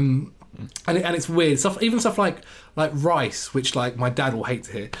 And it's weird stuff. Even stuff like rice, which like my dad will hate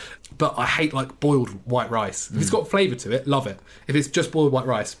to hear, but I hate like boiled white rice. If it's got flavour to it, love it. If it's just boiled white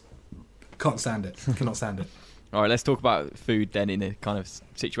rice, can't stand it. Cannot stand it. All right, let's talk about food then in a kind of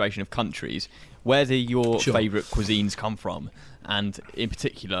situation of countries. Where do your favourite cuisines come from? And in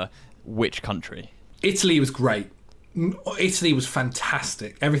particular, which country? Italy was great. Italy was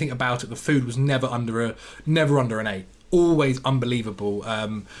fantastic. Everything about it, the food was never under an 8. Always unbelievable.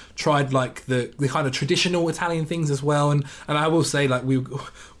 Tried like the kind of traditional Italian things as well, and I will say like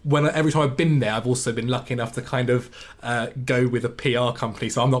every time I've been there, I've also been lucky enough to kind of go with a PR company,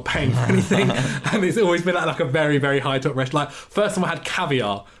 so I'm not paying for anything, and it's always been at like a very, very high top restaurant. Like first time I had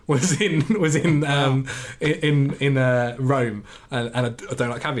caviar was in Rome, and I don't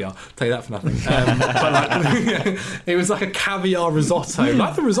like caviar. I'll tell you that for nothing. But like, it was like a caviar risotto.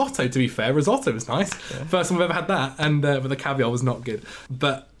 Like the risotto, to be fair, risotto was nice. Yeah. First time I've ever had that, and but the caviar was not good.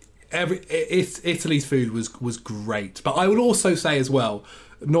 But Italy's food was great. But I would also say as well,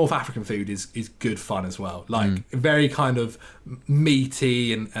 North African food is good fun as well. Like very kind of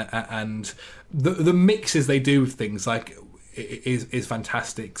meaty and the mixes they do with things like is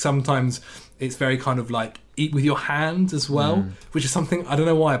fantastic. Sometimes it's very kind of like eat with your hands as well, which is something I don't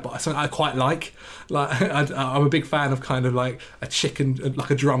know why, but something I quite like. Like I'm a big fan of kind of like a chicken,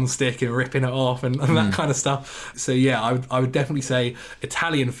 like a drumstick and ripping it off and that kind of stuff. So yeah, I would definitely say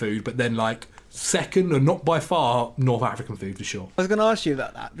Italian food, but then like second, or not by far, North African food for sure. I was going to ask you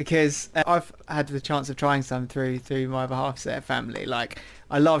about that because I've had the chance of trying some through my other half's family. Like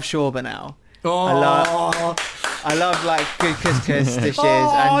I love shorba now. Oh, I love like good couscous dishes.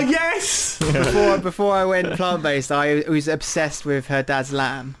 Oh and yes! Before I went plant-based, I was obsessed with her dad's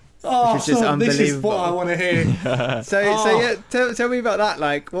lamb. Oh, which was just unbelievable. This is what I want to hear. So yeah, tell me about that.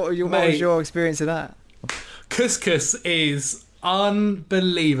 Like, what was your experience of that? Couscous is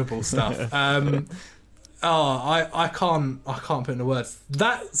unbelievable stuff. I can't put into words.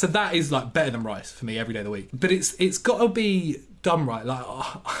 That is like better than rice for me every day of the week. But it's got to be done right. Like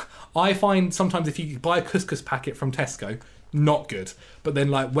I find sometimes if you buy a couscous packet from Tesco, not good. But then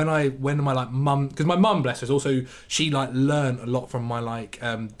like when my like mum, because my mum, bless her, also she like learned a lot from my like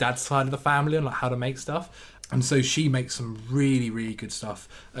dad's side of the family and like how to make stuff. And so she makes some really, really good stuff,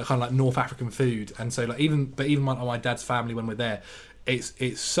 kind of like North African food. And so like even my dad's family, when we're there,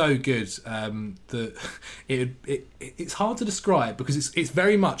 it's so good that it's hard to describe because it's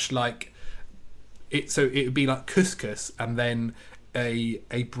very much like it. So it would be like couscous and then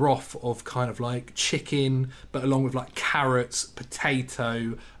a broth of kind of like chicken, but along with like carrots,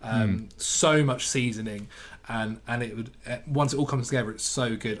 potato, so much seasoning. And it would once it all comes together, it's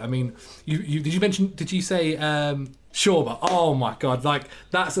so good. I mean, did you say shorba? Oh my god, like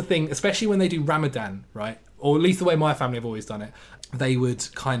that's the thing, especially when they do Ramadan, right? Or at least the way my family have always done it. They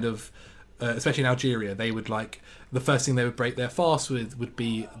would kind of, especially in Algeria, they would like the first thing they would break their fast with would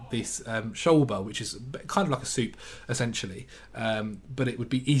be this shorba, which is kind of like a soup essentially, but it would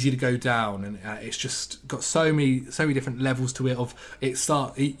be easy to go down, and it's just got so many different levels to it.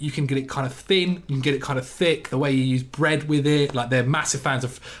 You can get it kind of thin, you can get it kind of thick. The way you use bread with it, like they're massive fans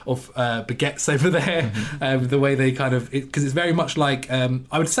of baguettes over there. The way they kind of, because it's very much like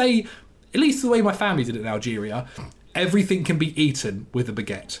I would say, at least the way my family did it in Algeria, everything can be eaten with a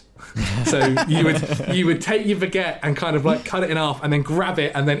baguette. So you would take your baguette and kind of like cut it in half and then grab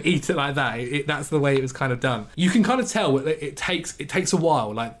it and then eat it like that. That's the way it was kind of done. You can kind of tell it takes a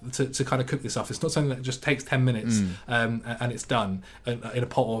while like to kind of cook this stuff. It's not something that just takes 10 minutes and it's done in a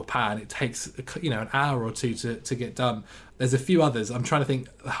pot or a pan. It takes an hour or two to get done. There's a few others. I'm trying to think.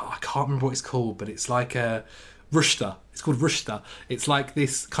 I can't remember what it's called, but it's like a rushta. It's called rushta. It's like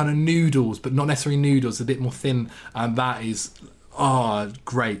this kind of noodles, but not necessarily noodles, a bit more thin, and that is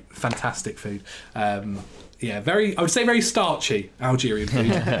great, fantastic food. I would say very starchy Algerian food.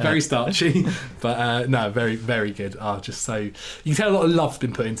 Very starchy, but no, very, very good. Just so you can tell a lot of love's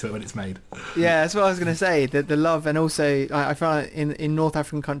been put into it when it's made. Yeah, that's what I was going to say. The love, and also I find in North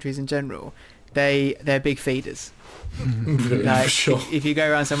African countries in general, they're big feeders. Like, sure. If you go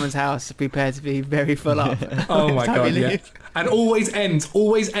around someone's house, prepare to be very full up. Oh my god, yeah. And always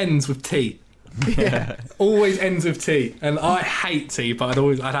ends with tea. Yeah, always ends with tea, and I hate tea, but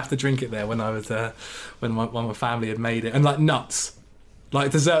I'd have to drink it there when I was when my family had made it, and like nuts,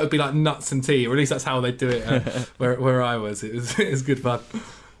 like dessert would be like nuts and tea, or at least that's how they do it where I was. It was good fun.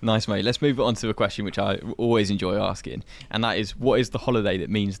 Nice, mate. Let's move on to a question which I always enjoy asking, and that is, what is the holiday that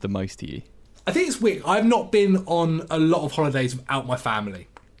means the most to you? I think it's weird. I've not been on a lot of holidays without my family,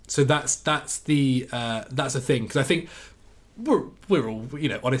 so that's the thing, because I think we're all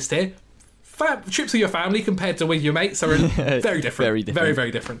honest here. Trips with your family compared to with your mates are very different. Very, very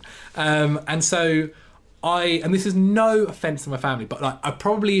different. And so and this is no offence to my family, but like I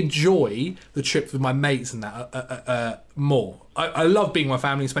probably enjoy the trips with my mates and that more. I love being with my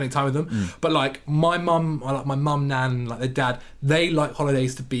family and spending time with them, but like my mum, nan, like their dad, they like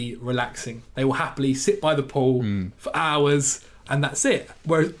holidays to be relaxing. They will happily sit by the pool for hours and that's it.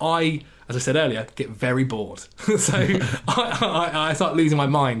 Whereas I, as I said earlier, get very bored. So I start losing my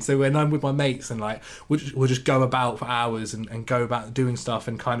mind. So when I'm with my mates and like we'll just go about for hours and go about doing stuff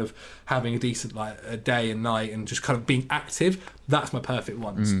and kind of having a decent like a day and night and just kind of being active, that's my perfect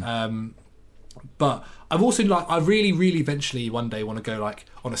ones. But I've also I really, really eventually one day want to go like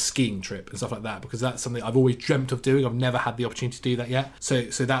on a skiing trip and stuff like that, because that's something I've always dreamt of doing. I've never had the opportunity to do that yet. So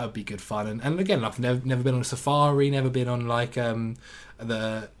that would be good fun. And again, I've never been on a safari, never been on like I've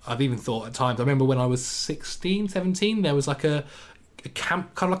even thought at times, I remember when I was 16, 17, there was like a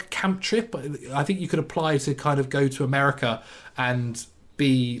camp, kind of like a camp trip. I think you could apply to kind of go to America and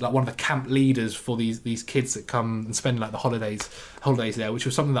be like one of the camp leaders for these kids that come and spend like the holidays there, which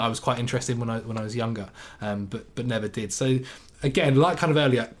was something that I was quite interested in when I was younger, but never did. So again, like kind of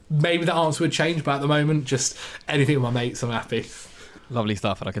earlier, maybe that answer would change, but at the moment, just anything with my mates, I'm happy. Lovely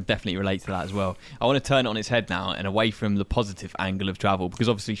stuff, and I can definitely relate to that as well. I want to turn it on its head now and away from the positive angle of travel, because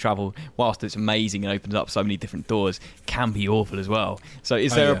obviously travel, whilst it's amazing and opens up so many different doors, can be awful as well. So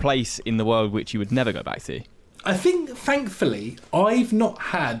is there a place in the world which you would never go back to? I think, thankfully, I've not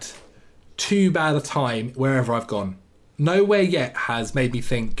had too bad a time wherever I've gone. Nowhere yet has made me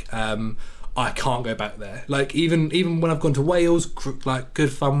think I can't go back there. Like even when I've gone to Wales, like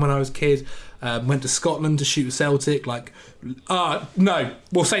good fun when I was a kid. Went to Scotland to shoot Celtic. Like, no,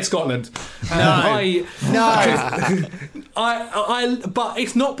 we'll say Scotland. No. But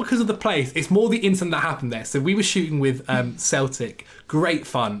it's not because of the place. It's more the incident that happened there. So we were shooting with Celtic. Great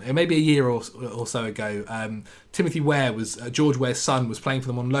fun. Maybe a year or so ago. Timothy Ware was George Ware's son, was playing for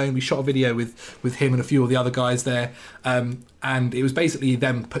them on loan. We shot a video with him and a few of the other guys there, and it was basically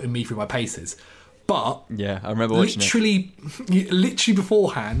them putting me through my paces. But yeah, I remember watching literally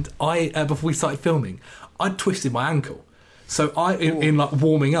beforehand, before we started filming, I'd twisted my ankle. So in like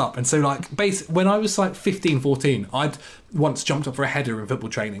warming up, and so like when I was like 15, 14, I'd once jumped up for a header in football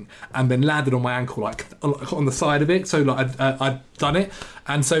training and then landed on my ankle like on the side of it. So like I'd done it,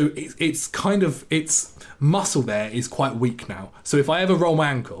 and so it's muscle there is quite weak now. So if I ever roll my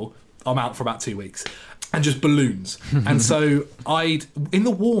ankle, I'm out for about 2 weeks. And just balloons. And so in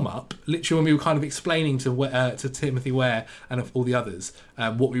the warm-up, literally when we were kind of explaining to Timothy Ware and all the others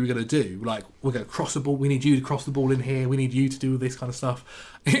what we were going to do, like, we're going to cross the ball, we need you to cross the ball in here, we need you to do this kind of stuff.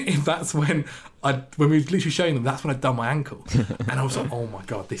 That's when we were literally showing them, that's when I'd done my ankle. And I was like, oh my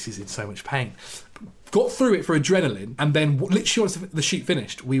God, this is in so much pain. Got through it for adrenaline, and then literally once the shoot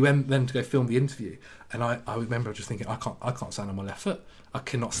finished, we went then to go film the interview. And I remember just thinking, I can't stand on my left foot. I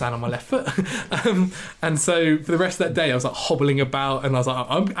cannot stand on my left foot. And so for the rest of that day, I was like hobbling about, and I was like,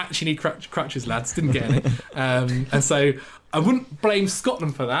 I actually need crutches, lads. Didn't get any. And so I wouldn't blame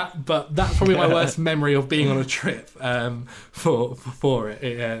Scotland for that, but that's probably my worst memory of being on a trip for it.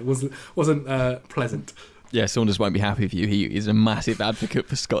 It wasn't pleasant. Yeah, Saunders won't be happy with you. He is a massive advocate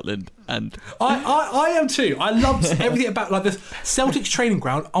for Scotland, and I am too. I loved everything about like the Celtics training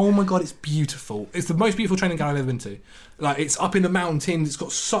ground. Oh my God, it's beautiful. It's the most beautiful training ground I've ever been to. Like, it's up in the mountains. It's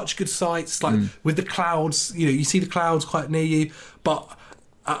got such good sights. Like with the clouds, you see the clouds quite near you. But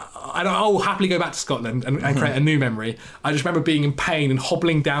I will happily go back to Scotland and create a new memory. I just remember being in pain and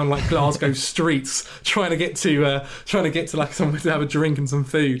hobbling down like Glasgow streets, trying to get to like somewhere to have a drink and some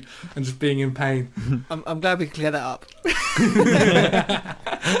food, and just being in pain. I'm glad we cleared that up.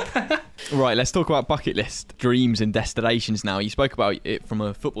 Right, let's talk about bucket list dreams and destinations now. You spoke about it from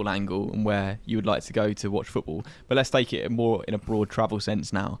a football angle and where you would like to go to watch football, but let's take it more in a broad travel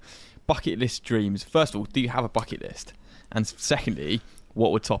sense now. Bucket list dreams. First of all, do you have a bucket list? And secondly,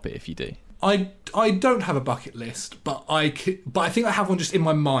 what would top it if you do? I don't have a bucket list, but I think I have one just in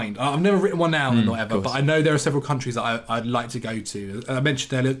my mind. I've never written one down or whatever, but I know there are several countries that I'd like to go to. I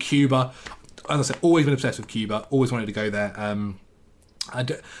mentioned earlier Cuba. As I said, always been obsessed with Cuba. Always wanted to go there.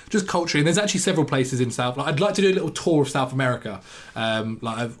 Just culturally, and there's actually several places in South. Like, I'd like to do a little tour of South America.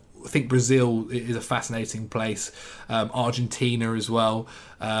 I think Brazil is a fascinating place, Argentina as well,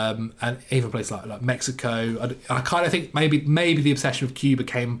 and even places like Mexico. I kind of think maybe the obsession with Cuba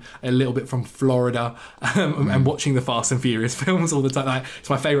came a little bit from Florida and watching the Fast and Furious films all the time. Like, it's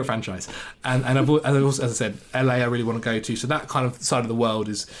my favourite franchise, and I've also, as I said, LA I really want to go to. So that kind of side of the world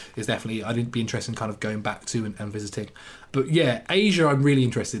is definitely I'd be interested in kind of going back to and visiting. But yeah, Asia I'm really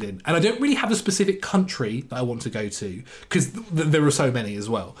interested in. And I don't really have a specific country that I want to go to, because there are so many as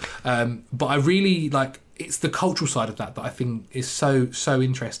well. But I really like, it's the cultural side of that I think is so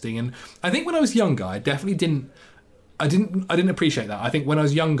interesting. And I think when I was younger, I definitely didn't appreciate that. I think when I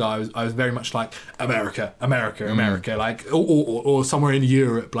was younger, I was very much like America, like or somewhere in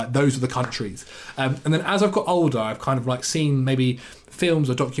Europe, like those are the countries. And then as I've got older, I've kind of like seen maybe films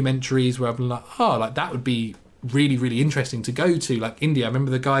or documentaries where I've been like, oh, like that would be really, really interesting to go to, like India. I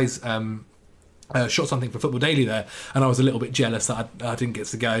remember the guys shot something for Football Daily there, and I was a little bit jealous that I didn't get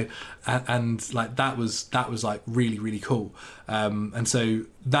to go, and like that was like really, really cool. And so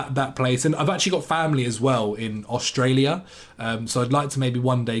that place, and I've actually got family as well in Australia, so I'd like to maybe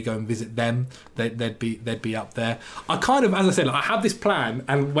one day go and visit them. They'd be up there. I kind of, as I said, like, I have this plan,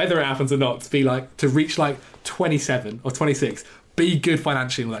 and whether it happens or not, to reach like 27 or 26. Be good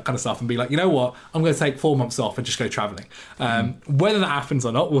financially and all that kind of stuff, and be like, you know what, I'm going to take 4 months off and just go travelling. Whether that happens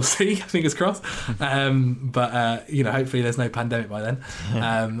or not, we'll see. Fingers crossed. But hopefully there's no pandemic by then.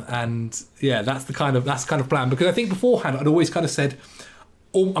 And yeah, that's the kind of plan. Because I think beforehand I'd always kind of said,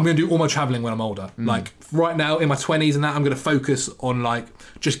 I'm going to do all my travelling when I'm older. Like right now in my 20s and that, I'm going to focus on like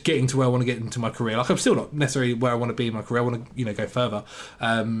just getting to where I want to get into my career. Like I'm still not necessarily where I want to be in my career. I want to go further.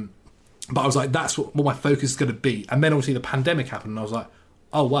 But I was like, that's what my focus is going to be. And then obviously the pandemic happened, and I was like,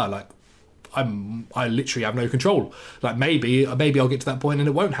 oh wow, like I literally have no control. Like maybe I'll get to that point and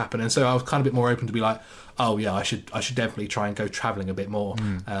it won't happen. And so I was kind of a bit more open to be like, oh yeah, I should definitely try and go travelling a bit more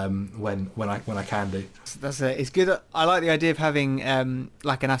when I can do. That's it. It's good. I like the idea of having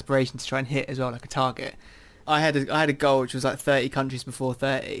like an aspiration to try and hit as well, like a target. I had a goal which was like 30 countries before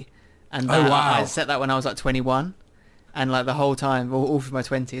 30, and I set that when I was like 21. And like the whole time, all through my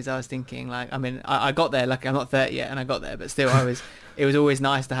 20s, I was thinking like, I mean, I got there. Like I'm not 30 yet, and I got there, but still, it was always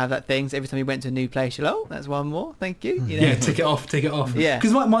nice to have that thing. So every time you went to a new place, you're like, oh, that's one more. Thank you. You know? Yeah, tick it off. Yeah.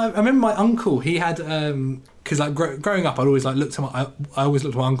 Because I remember my uncle, he had because like growing up, I'd always like I always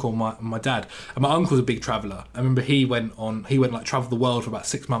looked at my uncle and my dad. And my uncle's a big traveller. I remember he went like travel the world for about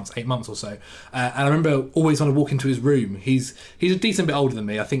 6 months, 8 months or so. And I remember always when I walk into his room, he's a decent bit older than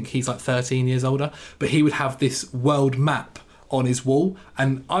me. I think he's like 13 years older. But he would have this world map on his wall,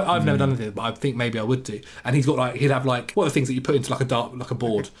 and I've never done anything, but I think maybe I would do. And he'd have like, what are the things that you put into like a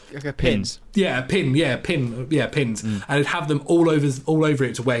board, like a pins. Pins, and he'd have them all over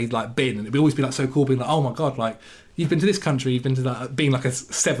it to where he'd like been, and it'd always be like so cool, being like, oh my god, like you've been to this country, you've been to that, being like a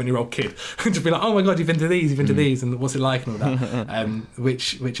 7-year-old kid, just be like, oh my god, you've been to these, and what's it like and all that,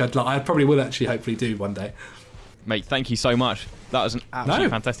 which I probably will actually hopefully do one day. Mate, thank you so much. That was an absolutely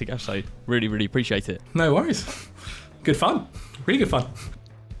fantastic episode. Really, really appreciate it. No worries. Good fun. Really good fun.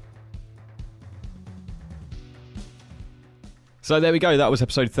 So there we go. That was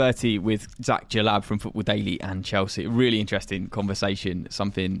episode 30 with Zach Jalab from Football Daily and Chelsea. Really interesting conversation.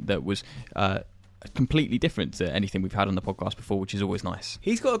 Something that was completely different to anything we've had on the podcast before, which is always nice.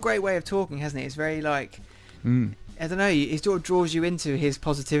 He's got a great way of talking, hasn't he? It's very like... I don't know. It sort of draws you into his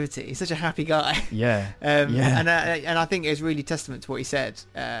positivity. He's such a happy guy. Yeah. And I think it's really testament to what he said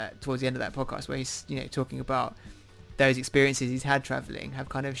towards the end of that podcast, where he's talking about those experiences he's had travelling have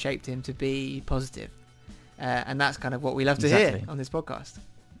kind of shaped him to be positive, and that's kind of what we love to hear on this podcast.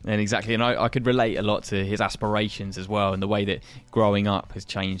 And I could relate a lot to his aspirations as well, and the way that growing up has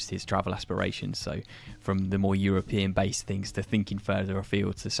changed his travel aspirations. So from the more European-based things to thinking further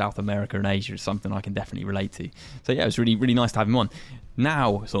afield to South America and Asia is something I can definitely relate to. So yeah, it was really, really nice to have him on.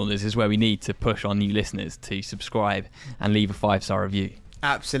 Now, Saunders, is where we need to push our new listeners to subscribe and leave a 5-star review.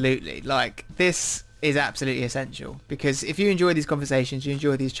 Absolutely. Like, this is absolutely essential, because if you enjoy these conversations, you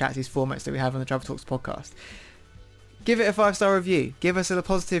enjoy these chats, these formats that we have on the Travel Talks podcast, give it a 5-star review. Give us a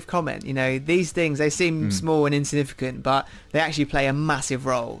positive comment. These things, they seem small and insignificant, but they actually play a massive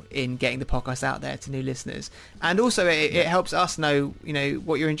role in getting the podcast out there to new listeners. And also it helps us know,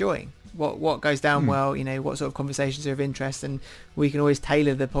 what you're enjoying, what goes down well, what sort of conversations are of interest, and we can always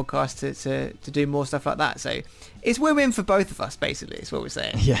tailor the podcast to do more stuff like that. So it's win-win for both of us, basically, is what we're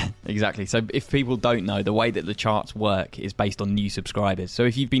saying. Yeah, exactly. So if people don't know, the way that the charts work is based on new subscribers. So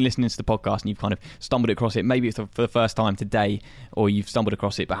if you've been listening to the podcast and you've kind of stumbled across it, maybe it's for the first time today, or you've stumbled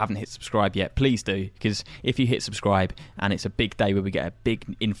across it but haven't hit subscribe yet, please do, because if you hit subscribe and it's a big day where we get a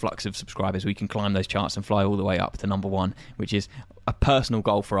big influx of subscribers, we can climb those charts and fly all the way up to number 1, which is a personal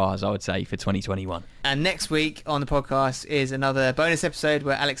goal for ours, I would say, for 2021. And next week on the podcast is another bonus episode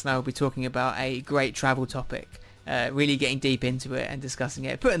where Alex and I will be talking about a great travel topic, really getting deep into it and discussing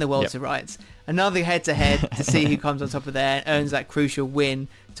it, putting the world to rights. Another head-to-head to see who comes on top of there and earns that crucial win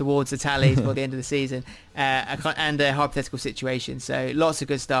towards the tallies for the end of the season, and a hypothetical situation. So lots of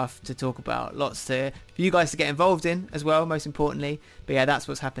good stuff to talk about, lots for you guys to get involved in as well, most importantly. But yeah, that's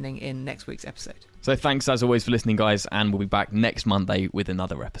what's happening in next week's episode. So thanks as always for listening, guys, and we'll be back next Monday with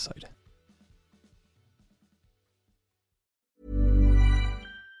another episode.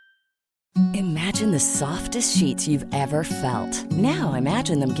 Imagine the softest sheets you've ever felt. Now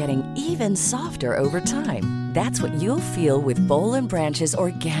imagine them getting even softer over time. That's what you'll feel with Boll & Branch's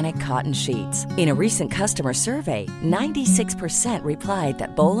organic cotton sheets. In a recent customer survey, 96% replied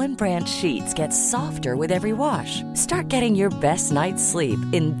that Boll & Branch sheets get softer with every wash. Start getting your best night's sleep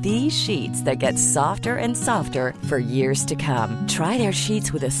in these sheets that get softer and softer for years to come. Try their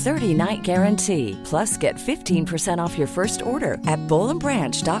sheets with a 30-night guarantee. Plus, get 15% off your first order at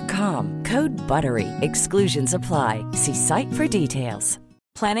bollandbranch.com. Code BUTTERY. Exclusions apply. See site for details.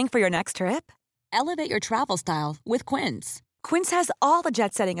 Planning for your next trip? Elevate your travel style with Quince. Quince has all the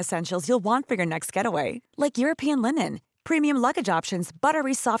jet-setting essentials you'll want for your next getaway, like European linen, premium luggage options,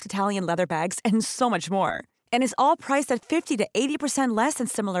 buttery soft Italian leather bags, and so much more. And is all priced at 50 to 80% less than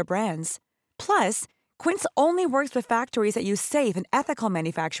similar brands. Plus, Quince only works with factories that use safe and ethical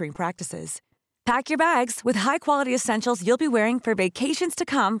manufacturing practices. Pack your bags with high-quality essentials you'll be wearing for vacations to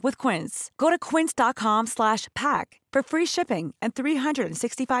come with Quince. Go to quince.com/pack for free shipping and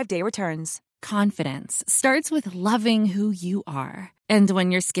 365-day returns. Confidence starts with loving who you are. And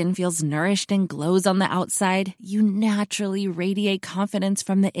when your skin feels nourished and glows on the outside, you naturally radiate confidence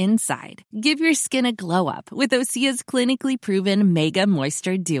from the inside. Give your skin a glow up with Osea's clinically proven Mega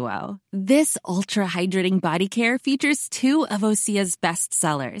Moisture Duo. This ultra-hydrating body care features 2 of Osea's best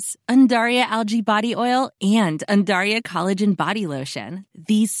sellers, Undaria Algae Body Oil and Undaria Collagen Body Lotion.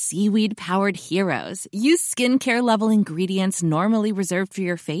 These seaweed-powered heroes use skincare-level ingredients normally reserved for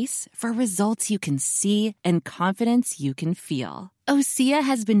your face for results you can see and confidence you can feel. Osea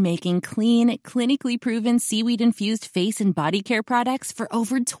has been making clean, clinically proven seaweed-infused face and body care products for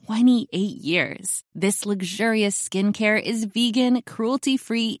over 28 years. This luxurious skincare is vegan,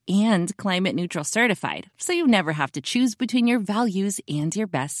 cruelty-free, and climate-neutral certified, so you never have to choose between your values and your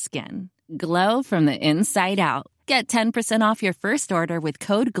best skin. Glow from the inside out. Get 10% off your first order with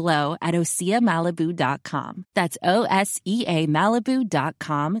code GLOW at OseaMalibu.com. That's OSEA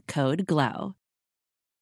Malibu.com, code GLOW.